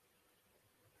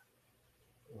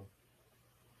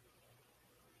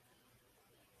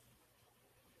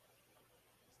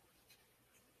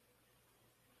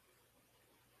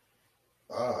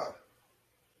 Ah.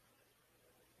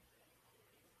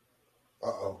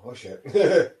 Uh-oh. Oh, shit.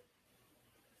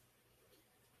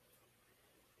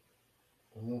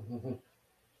 Mm-hmm.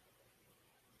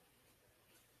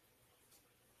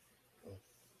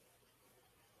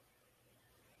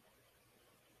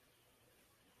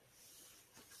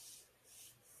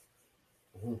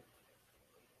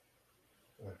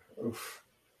 Oof.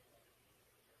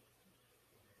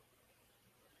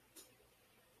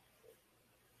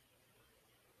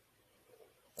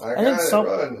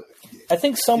 I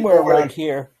think somewhere around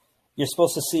here you're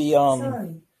supposed to see.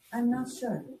 Sorry, I'm not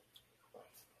sure.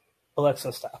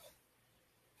 Alexa, stop.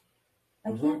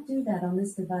 I can't do that on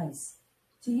this device.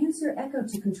 To use your Echo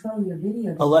to control your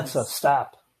video device. Alexa,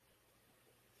 stop.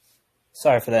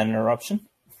 Sorry for that interruption.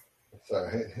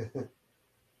 Sorry.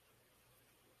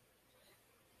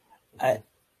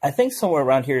 I think somewhere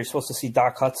around here you're supposed to see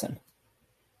Doc Hudson.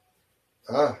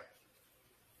 Ah.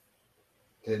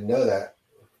 Didn't know that.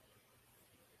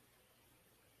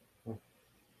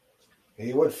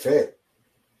 He would fit,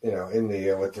 in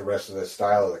the with the rest of the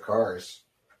style of the cars.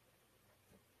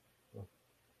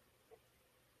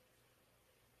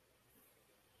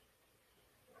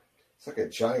 It's like a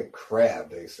giant crab,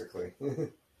 basically. There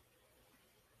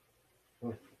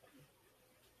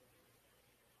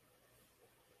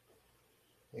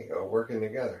you go, working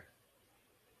together.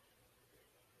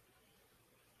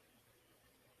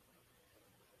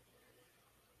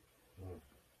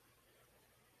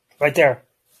 Right there.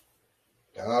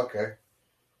 Okay.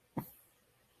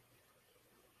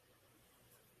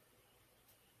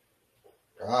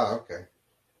 Okay.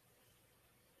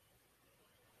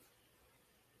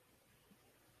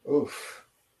 Oof.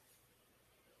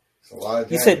 It's a lot of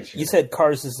damage. You said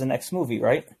Cars is the next movie,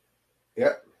 right?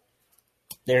 Yep.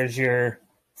 There's your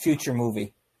future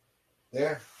movie.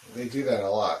 Yeah, they do that a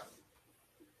lot.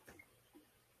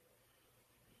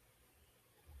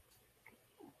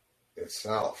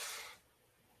 Itself.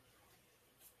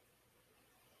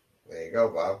 There you go,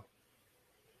 Bob.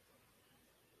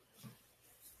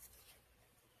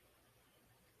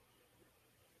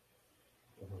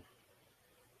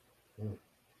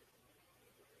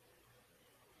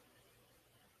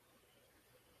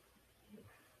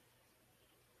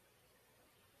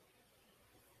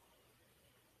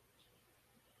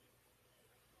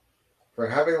 For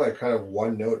having like kind of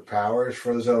one note powers,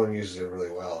 Frozone uses it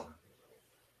really well.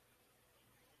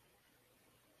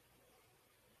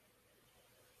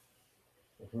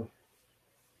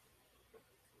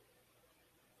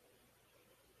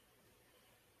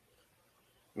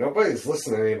 Nobody's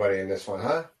listening to anybody in this one,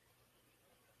 huh?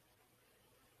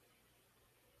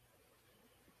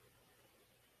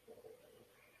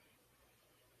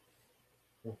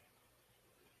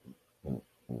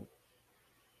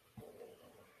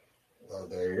 Oh,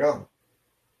 there you go.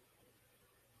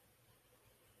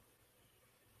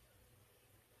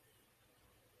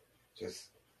 Just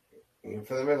aim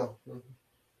for the middle.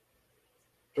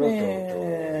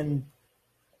 And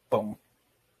boom.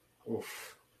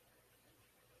 Oof.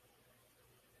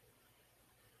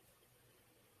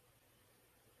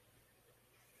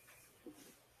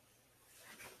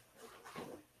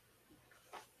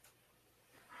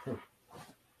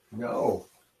 No.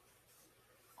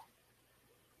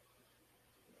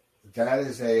 That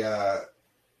is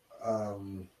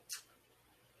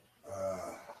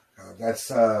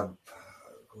that's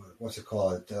what's it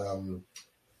called?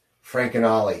 Frank and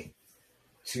Ollie,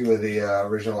 two of the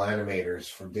original animators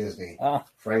for Disney.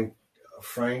 Frank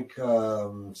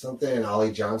something and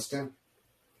Ollie Johnston.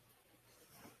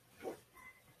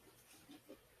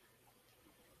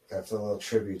 That's a little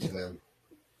tribute to them.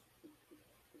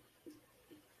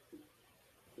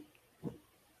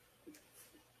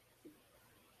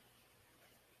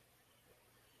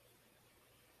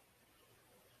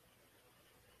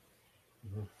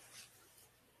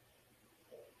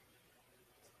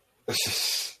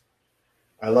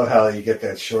 I love how you get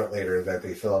that short later that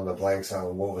they fill in the blanks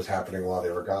on what was happening while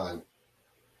they were gone.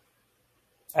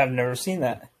 I've never seen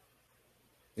that.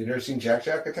 You never seen Jack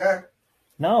Jack Attack?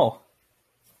 No.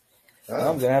 Oh.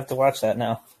 I'm going to have to watch that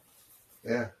now.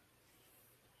 Yeah.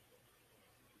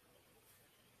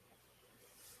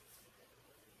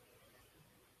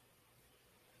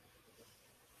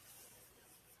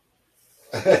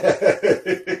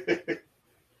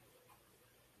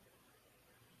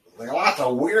 Like lots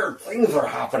of weird things are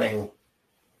happening.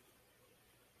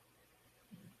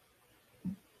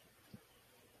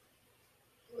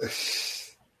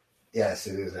 Yes,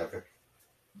 it is epic.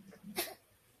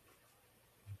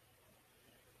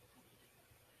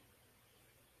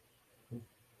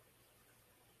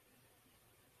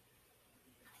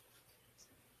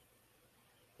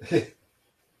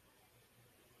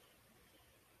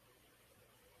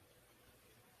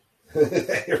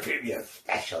 Your baby has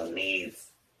special needs.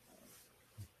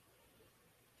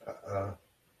 Uh-oh.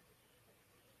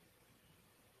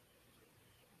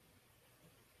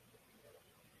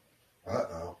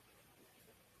 Uh-oh.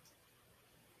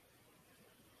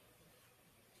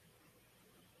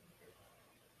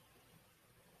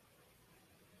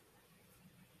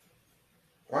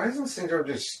 Why doesn't Syndrome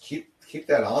just keep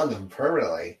that on them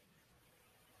permanently?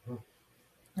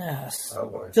 Yes. Oh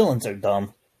boy. Villains are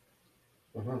dumb.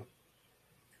 Mm-hmm.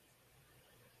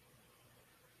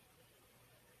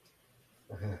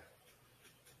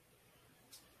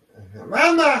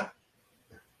 Mama!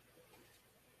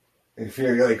 You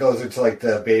feel like it goes into like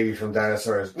the baby from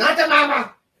Dinosaurs. Not the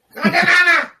mama! Not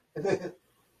the mama!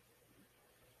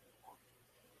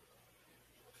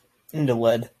 Into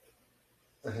lead.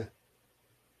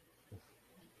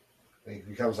 It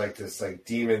becomes like this like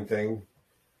demon thing.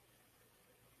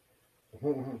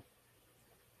 Oh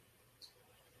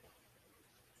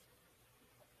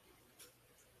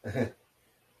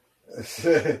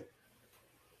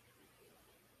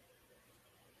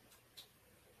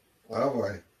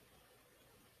boy.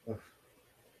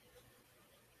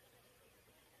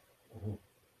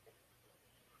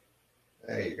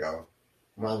 There you go.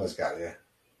 Mama's got you.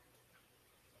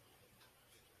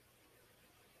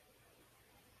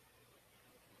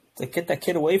 Like, get that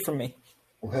kid away from me.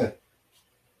 Well,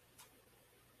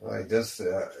 I just,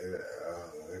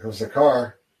 there comes the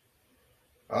car.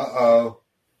 Uh-oh.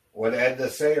 What did Edna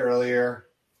say earlier?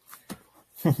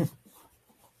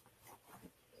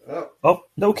 Oh,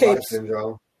 no capes.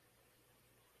 Syndrome.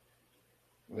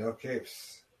 No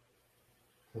capes.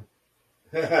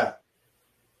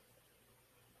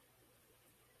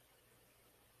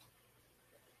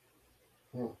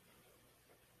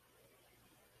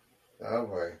 Oh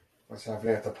boy. What's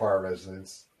happening at the Parr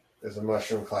residence? There's a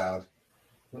mushroom cloud.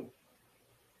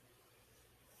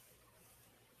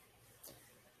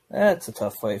 That's a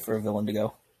tough way for a villain to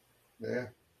go. Yeah.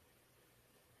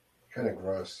 Kind of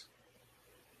gross.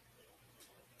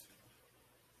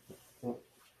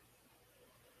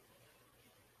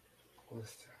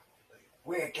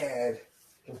 Wicked.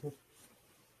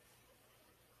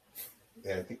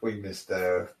 Yeah, I think we missed.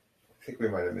 I think we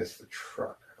might have missed the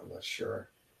truck. I'm not sure.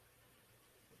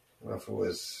 I don't know if it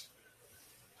was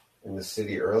in the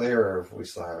city earlier or if we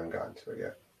still haven't gotten to it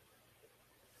yet.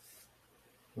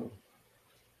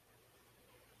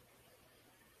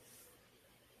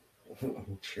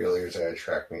 Cheerleaders that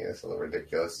attract me. It's a little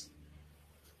ridiculous.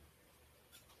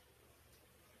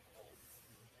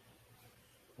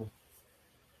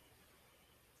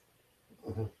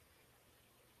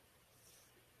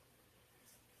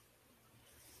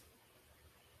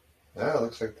 It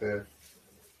looks like the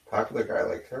popular guy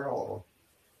liked her all of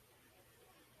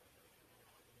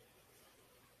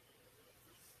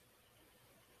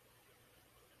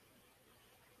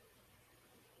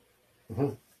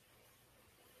them.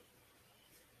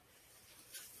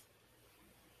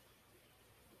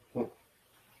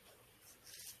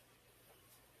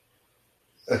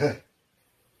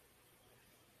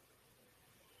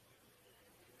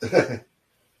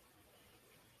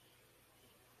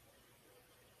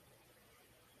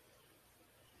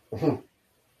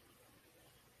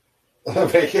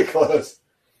 Make it close.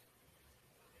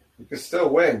 You can still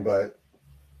win, but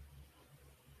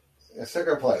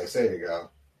second place. There you go.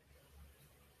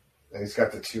 And he's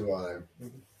got the 2 on him.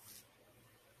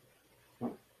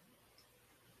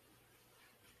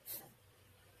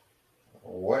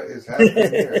 What is happening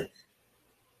here?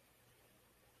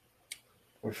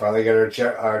 We finally get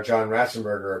our John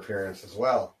Ratzenberger appearance as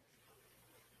well.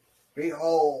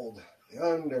 Behold, the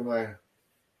Underminer.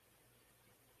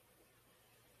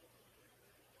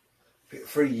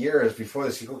 For years, before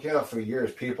the sequel came out, for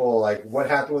years, people were like, what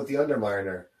happened with the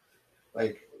Underminer?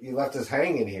 Like, he left us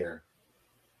hanging here.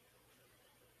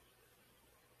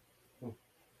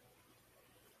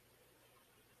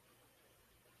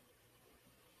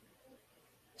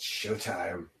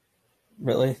 Showtime.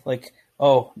 Really? Like,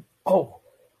 oh,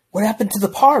 what happened to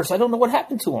the Parrs? I don't know what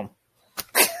happened to them.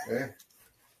 Okay.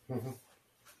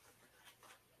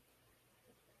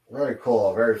 Very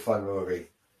cool. Very fun movie.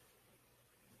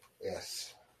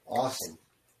 Yes. Awesome.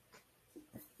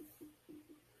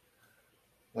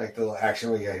 Like the little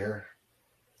action we get here.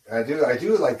 I do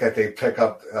like that they pick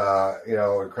up,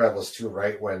 Incredibles 2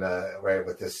 right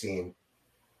with this scene.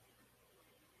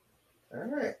 All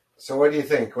right. So what do you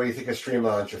think? What do you think of Stream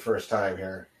Launch your first time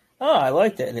here? Oh, I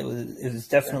liked it. It was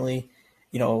definitely,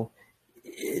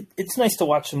 it's nice to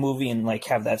watch a movie and like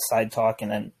have that side talk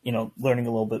and then, learning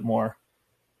a little bit more.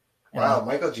 Wow,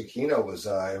 Michael Giacchino was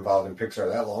involved in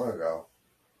Pixar that long ago.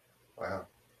 Wow.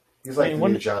 He's like the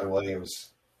new John Williams.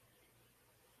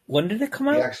 When did it come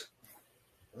out?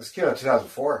 This came out in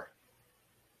 2004.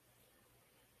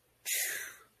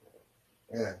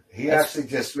 Yeah, he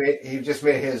just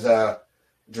made his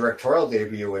directorial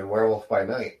debut in Werewolf by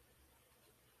Night.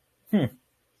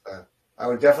 I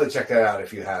would definitely check that out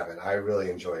if you haven't. I really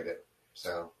enjoyed it.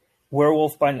 So,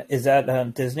 Werewolf by Night, is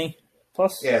that Disney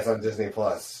Plus? Yeah, it's on Disney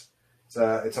Plus.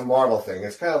 It's a Marvel thing.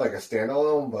 It's kind of like a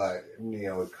standalone, but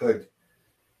it could,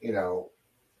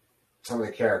 some of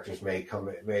the characters may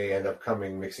end up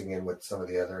mixing in with some of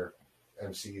the other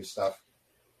MCU stuff.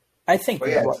 I think. But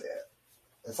yeah,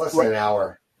 it's less than an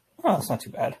hour. Oh, it's not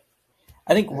too bad.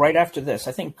 I think right after this,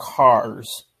 I think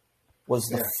Cars was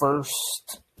the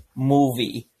first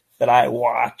movie that I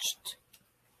watched,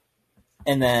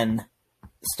 and then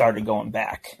started going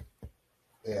back.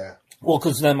 Yeah. Well,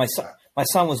 because then my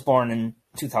son was born in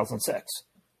 2006.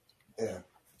 Yeah,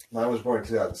 mine was born in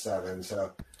 2007.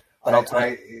 So,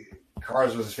 but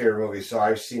Cars was his favorite movie. So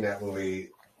I've seen that movie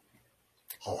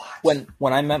a lot.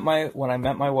 When I met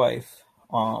my wife,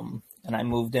 and I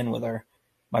moved in with her,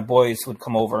 my boys would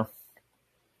come over,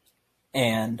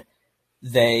 and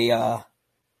it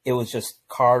was just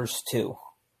Cars 2.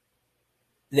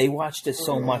 They watched it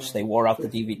so much they wore out the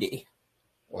DVD.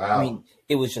 Wow. I mean,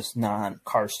 it was just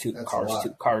Cars 2, That's Cars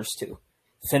 2, Cars 2.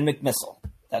 Finn McMissile.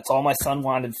 That's all my son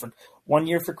wanted for 1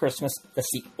 year for Christmas. That's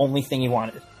the only thing he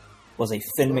wanted was a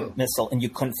Finn McMissile, and you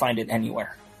couldn't find it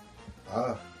anywhere.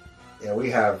 Yeah,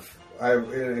 we have.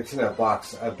 It's in a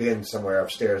box, a bin somewhere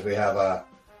upstairs. We have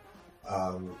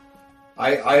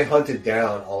I hunted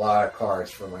down a lot of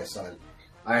cars for my son.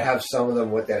 I have some of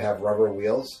them that have rubber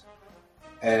wheels,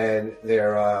 and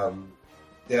they're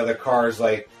the cars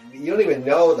like you don't even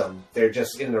know them. They're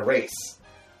just in the race,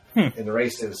 in the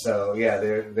races. So yeah,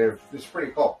 it's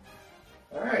pretty cool.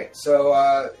 All right,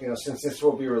 so since this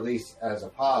will be released as a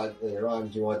pod later on,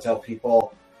 do you want to tell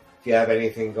people if you have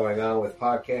anything going on with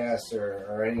podcasts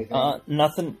or anything?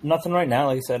 Nothing right now.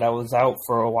 Like I said, I was out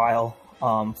for a while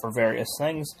for various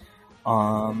things,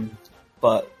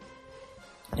 but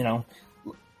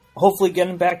hopefully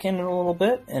getting back in a little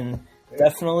bit, and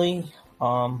definitely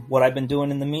what I've been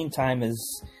doing in the meantime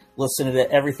is listening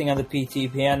to everything on the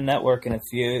PTPN network. And if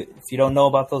you don't know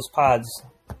about those pods,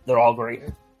 they're all great.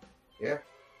 Yeah,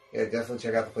 definitely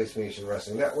check out the Place to Be Nation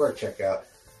Wrestling Network. Check out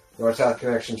North-South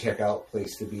Connection. Check out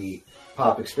Place to Be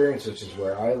Pop Experience, which is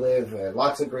where I live. And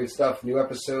lots of great stuff. New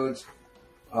episodes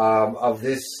of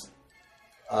this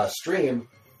stream.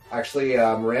 Actually,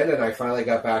 Miranda and I finally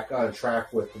got back on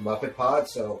track with the Muppet Pod.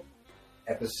 So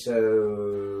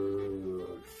episode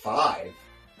 5,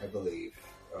 I believe.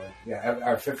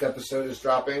 Our 5th episode is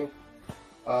dropping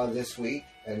this week.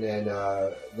 And then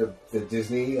the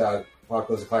Disney, Pop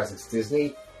Goes the Classics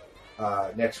Disney.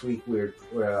 Next week, we're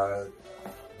the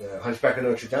Hunchback of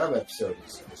Notre Dame episode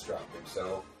is dropping.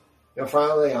 So,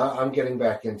 finally, I'm getting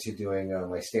back into doing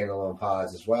my standalone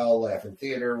pods as well. Laughing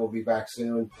Theater will be back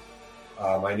soon.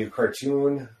 My new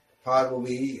cartoon pod will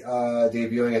be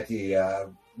debuting at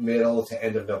the middle to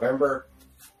end of November.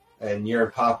 And Year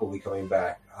in Pop will be coming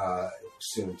back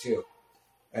soon, too.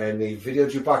 And the Video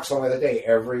Jukebox Song of the Day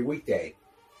every weekday.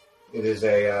 It is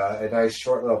a nice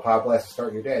short little pod blast to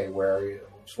start your day where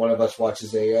one of us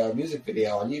watches a music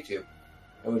video on YouTube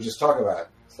and we just talk about it.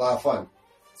 It's a lot of fun.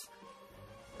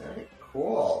 All right,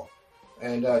 cool.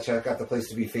 And check out the Place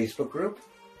to Be Facebook group.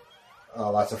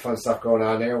 Lots of fun stuff going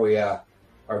on there.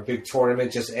 Our big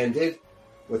tournament just ended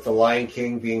with The Lion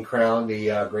King being crowned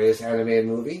the greatest animated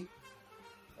movie.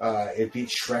 It beat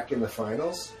Shrek in the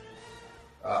finals.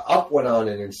 Up went on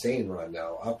an insane run,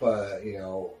 though. Up,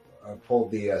 pulled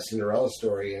the Cinderella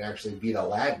story and actually beat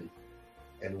Aladdin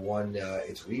and won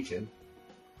its region.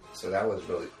 So that was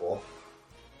really cool.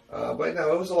 But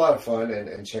no, it was a lot of fun,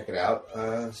 and check it out.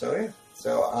 So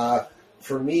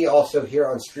for me, also here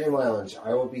on Stream Lounge,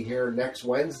 I will be here next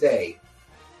Wednesday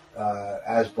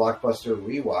as Blockbuster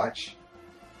Rewind.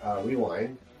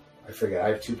 I forget. I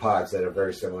have 2 pods that are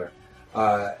very similar.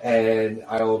 And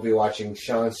I will be watching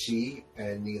Shang-Chi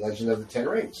and the Legend of the Ten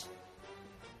Rings.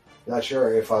 Not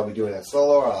sure if I'll be doing that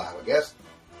solo or I'll have a guest.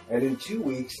 And in 2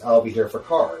 weeks, I'll be here for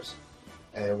Cars.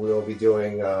 And we'll be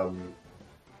doing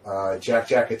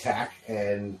Jack Attack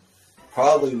and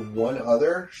probably one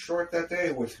other short that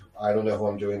day, which I don't know who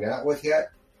I'm doing that with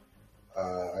yet.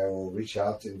 I will reach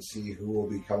out and see who will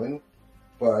be coming.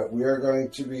 But we are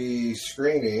going to be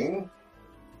screening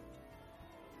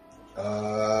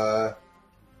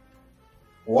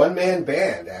One Man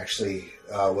Band, actually,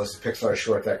 was the Pixar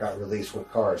short that got released with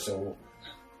Cars. So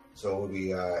we'll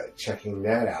be checking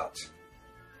that out.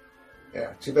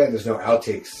 Yeah, too bad there's no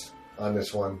outtakes on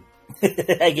this one.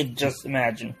 I could just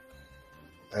imagine.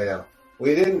 I know.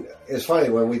 We didn't. It's funny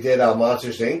when we did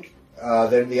Monsters Inc.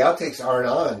 Then the outtakes aren't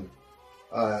on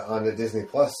on the Disney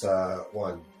Plus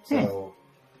one. So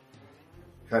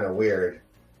kind of weird.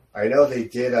 I know they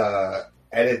did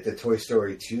edit the Toy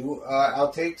Story 2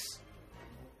 outtakes.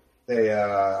 They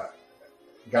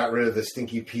got rid of the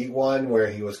Stinky Pete one where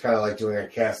he was kind of like doing a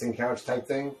casting couch type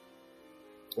thing.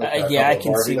 Yeah, I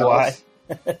can see why.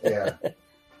 Yeah.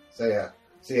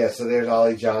 So there's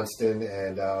Ollie Johnston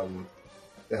and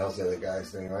the hell's the other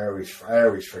guy's name? I always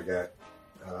forget.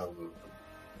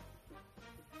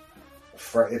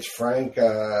 It's Frank,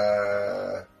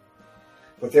 but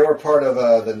they were part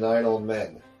of the 9 Old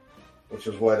Men, which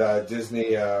is what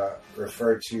Disney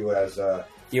referred to as the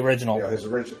original, his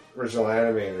original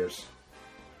animators.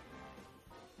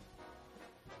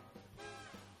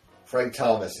 Frank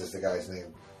Thomas is the guy's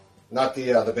name, not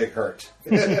the Big Hurt.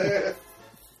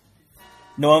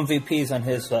 No MVPs on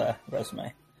his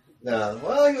resume. No,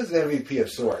 well, he was an MVP of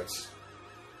sorts,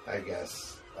 I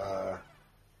guess.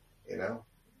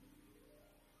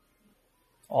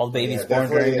 All the babies born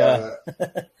during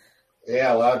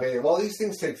yeah, a lot of babies. Well, these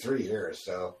things take 3 years,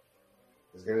 so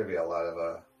there's going to be a lot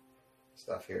of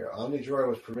stuff here. OmniDroid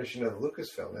was permission of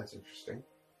Lucasfilm. That's interesting.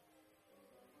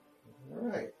 All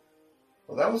right.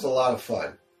 Well, that was a lot of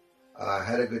fun. I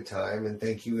had a good time, and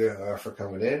thank you for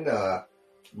coming in.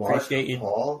 Mark, appreciate you.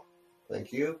 Paul,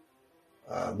 thank you.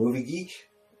 Movie Geek,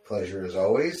 pleasure as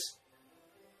always.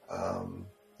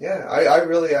 Yeah, I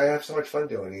have so much fun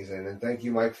doing these, and thank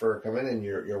you, Mike, for coming. And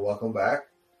you're welcome back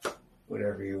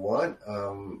whenever you want.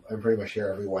 I'm pretty much here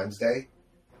every Wednesday,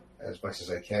 as much as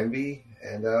I can be,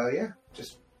 and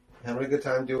just having a good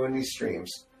time doing these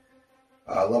streams.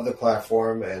 I love the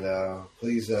platform, and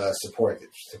please support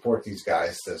these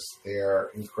guys. They are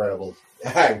incredible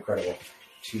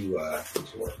to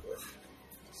work with.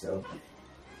 So.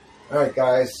 All right,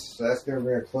 guys. So that's going to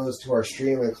bring a close to our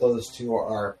stream and close to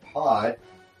our pod,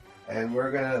 and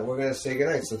we're gonna say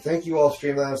goodnight. So thank you all,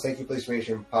 Streamlabs. Thank you,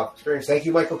 PlayStation Pop Experience. Thank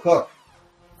you, Michael Cook,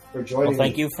 for joining me.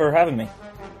 Thank you for having me.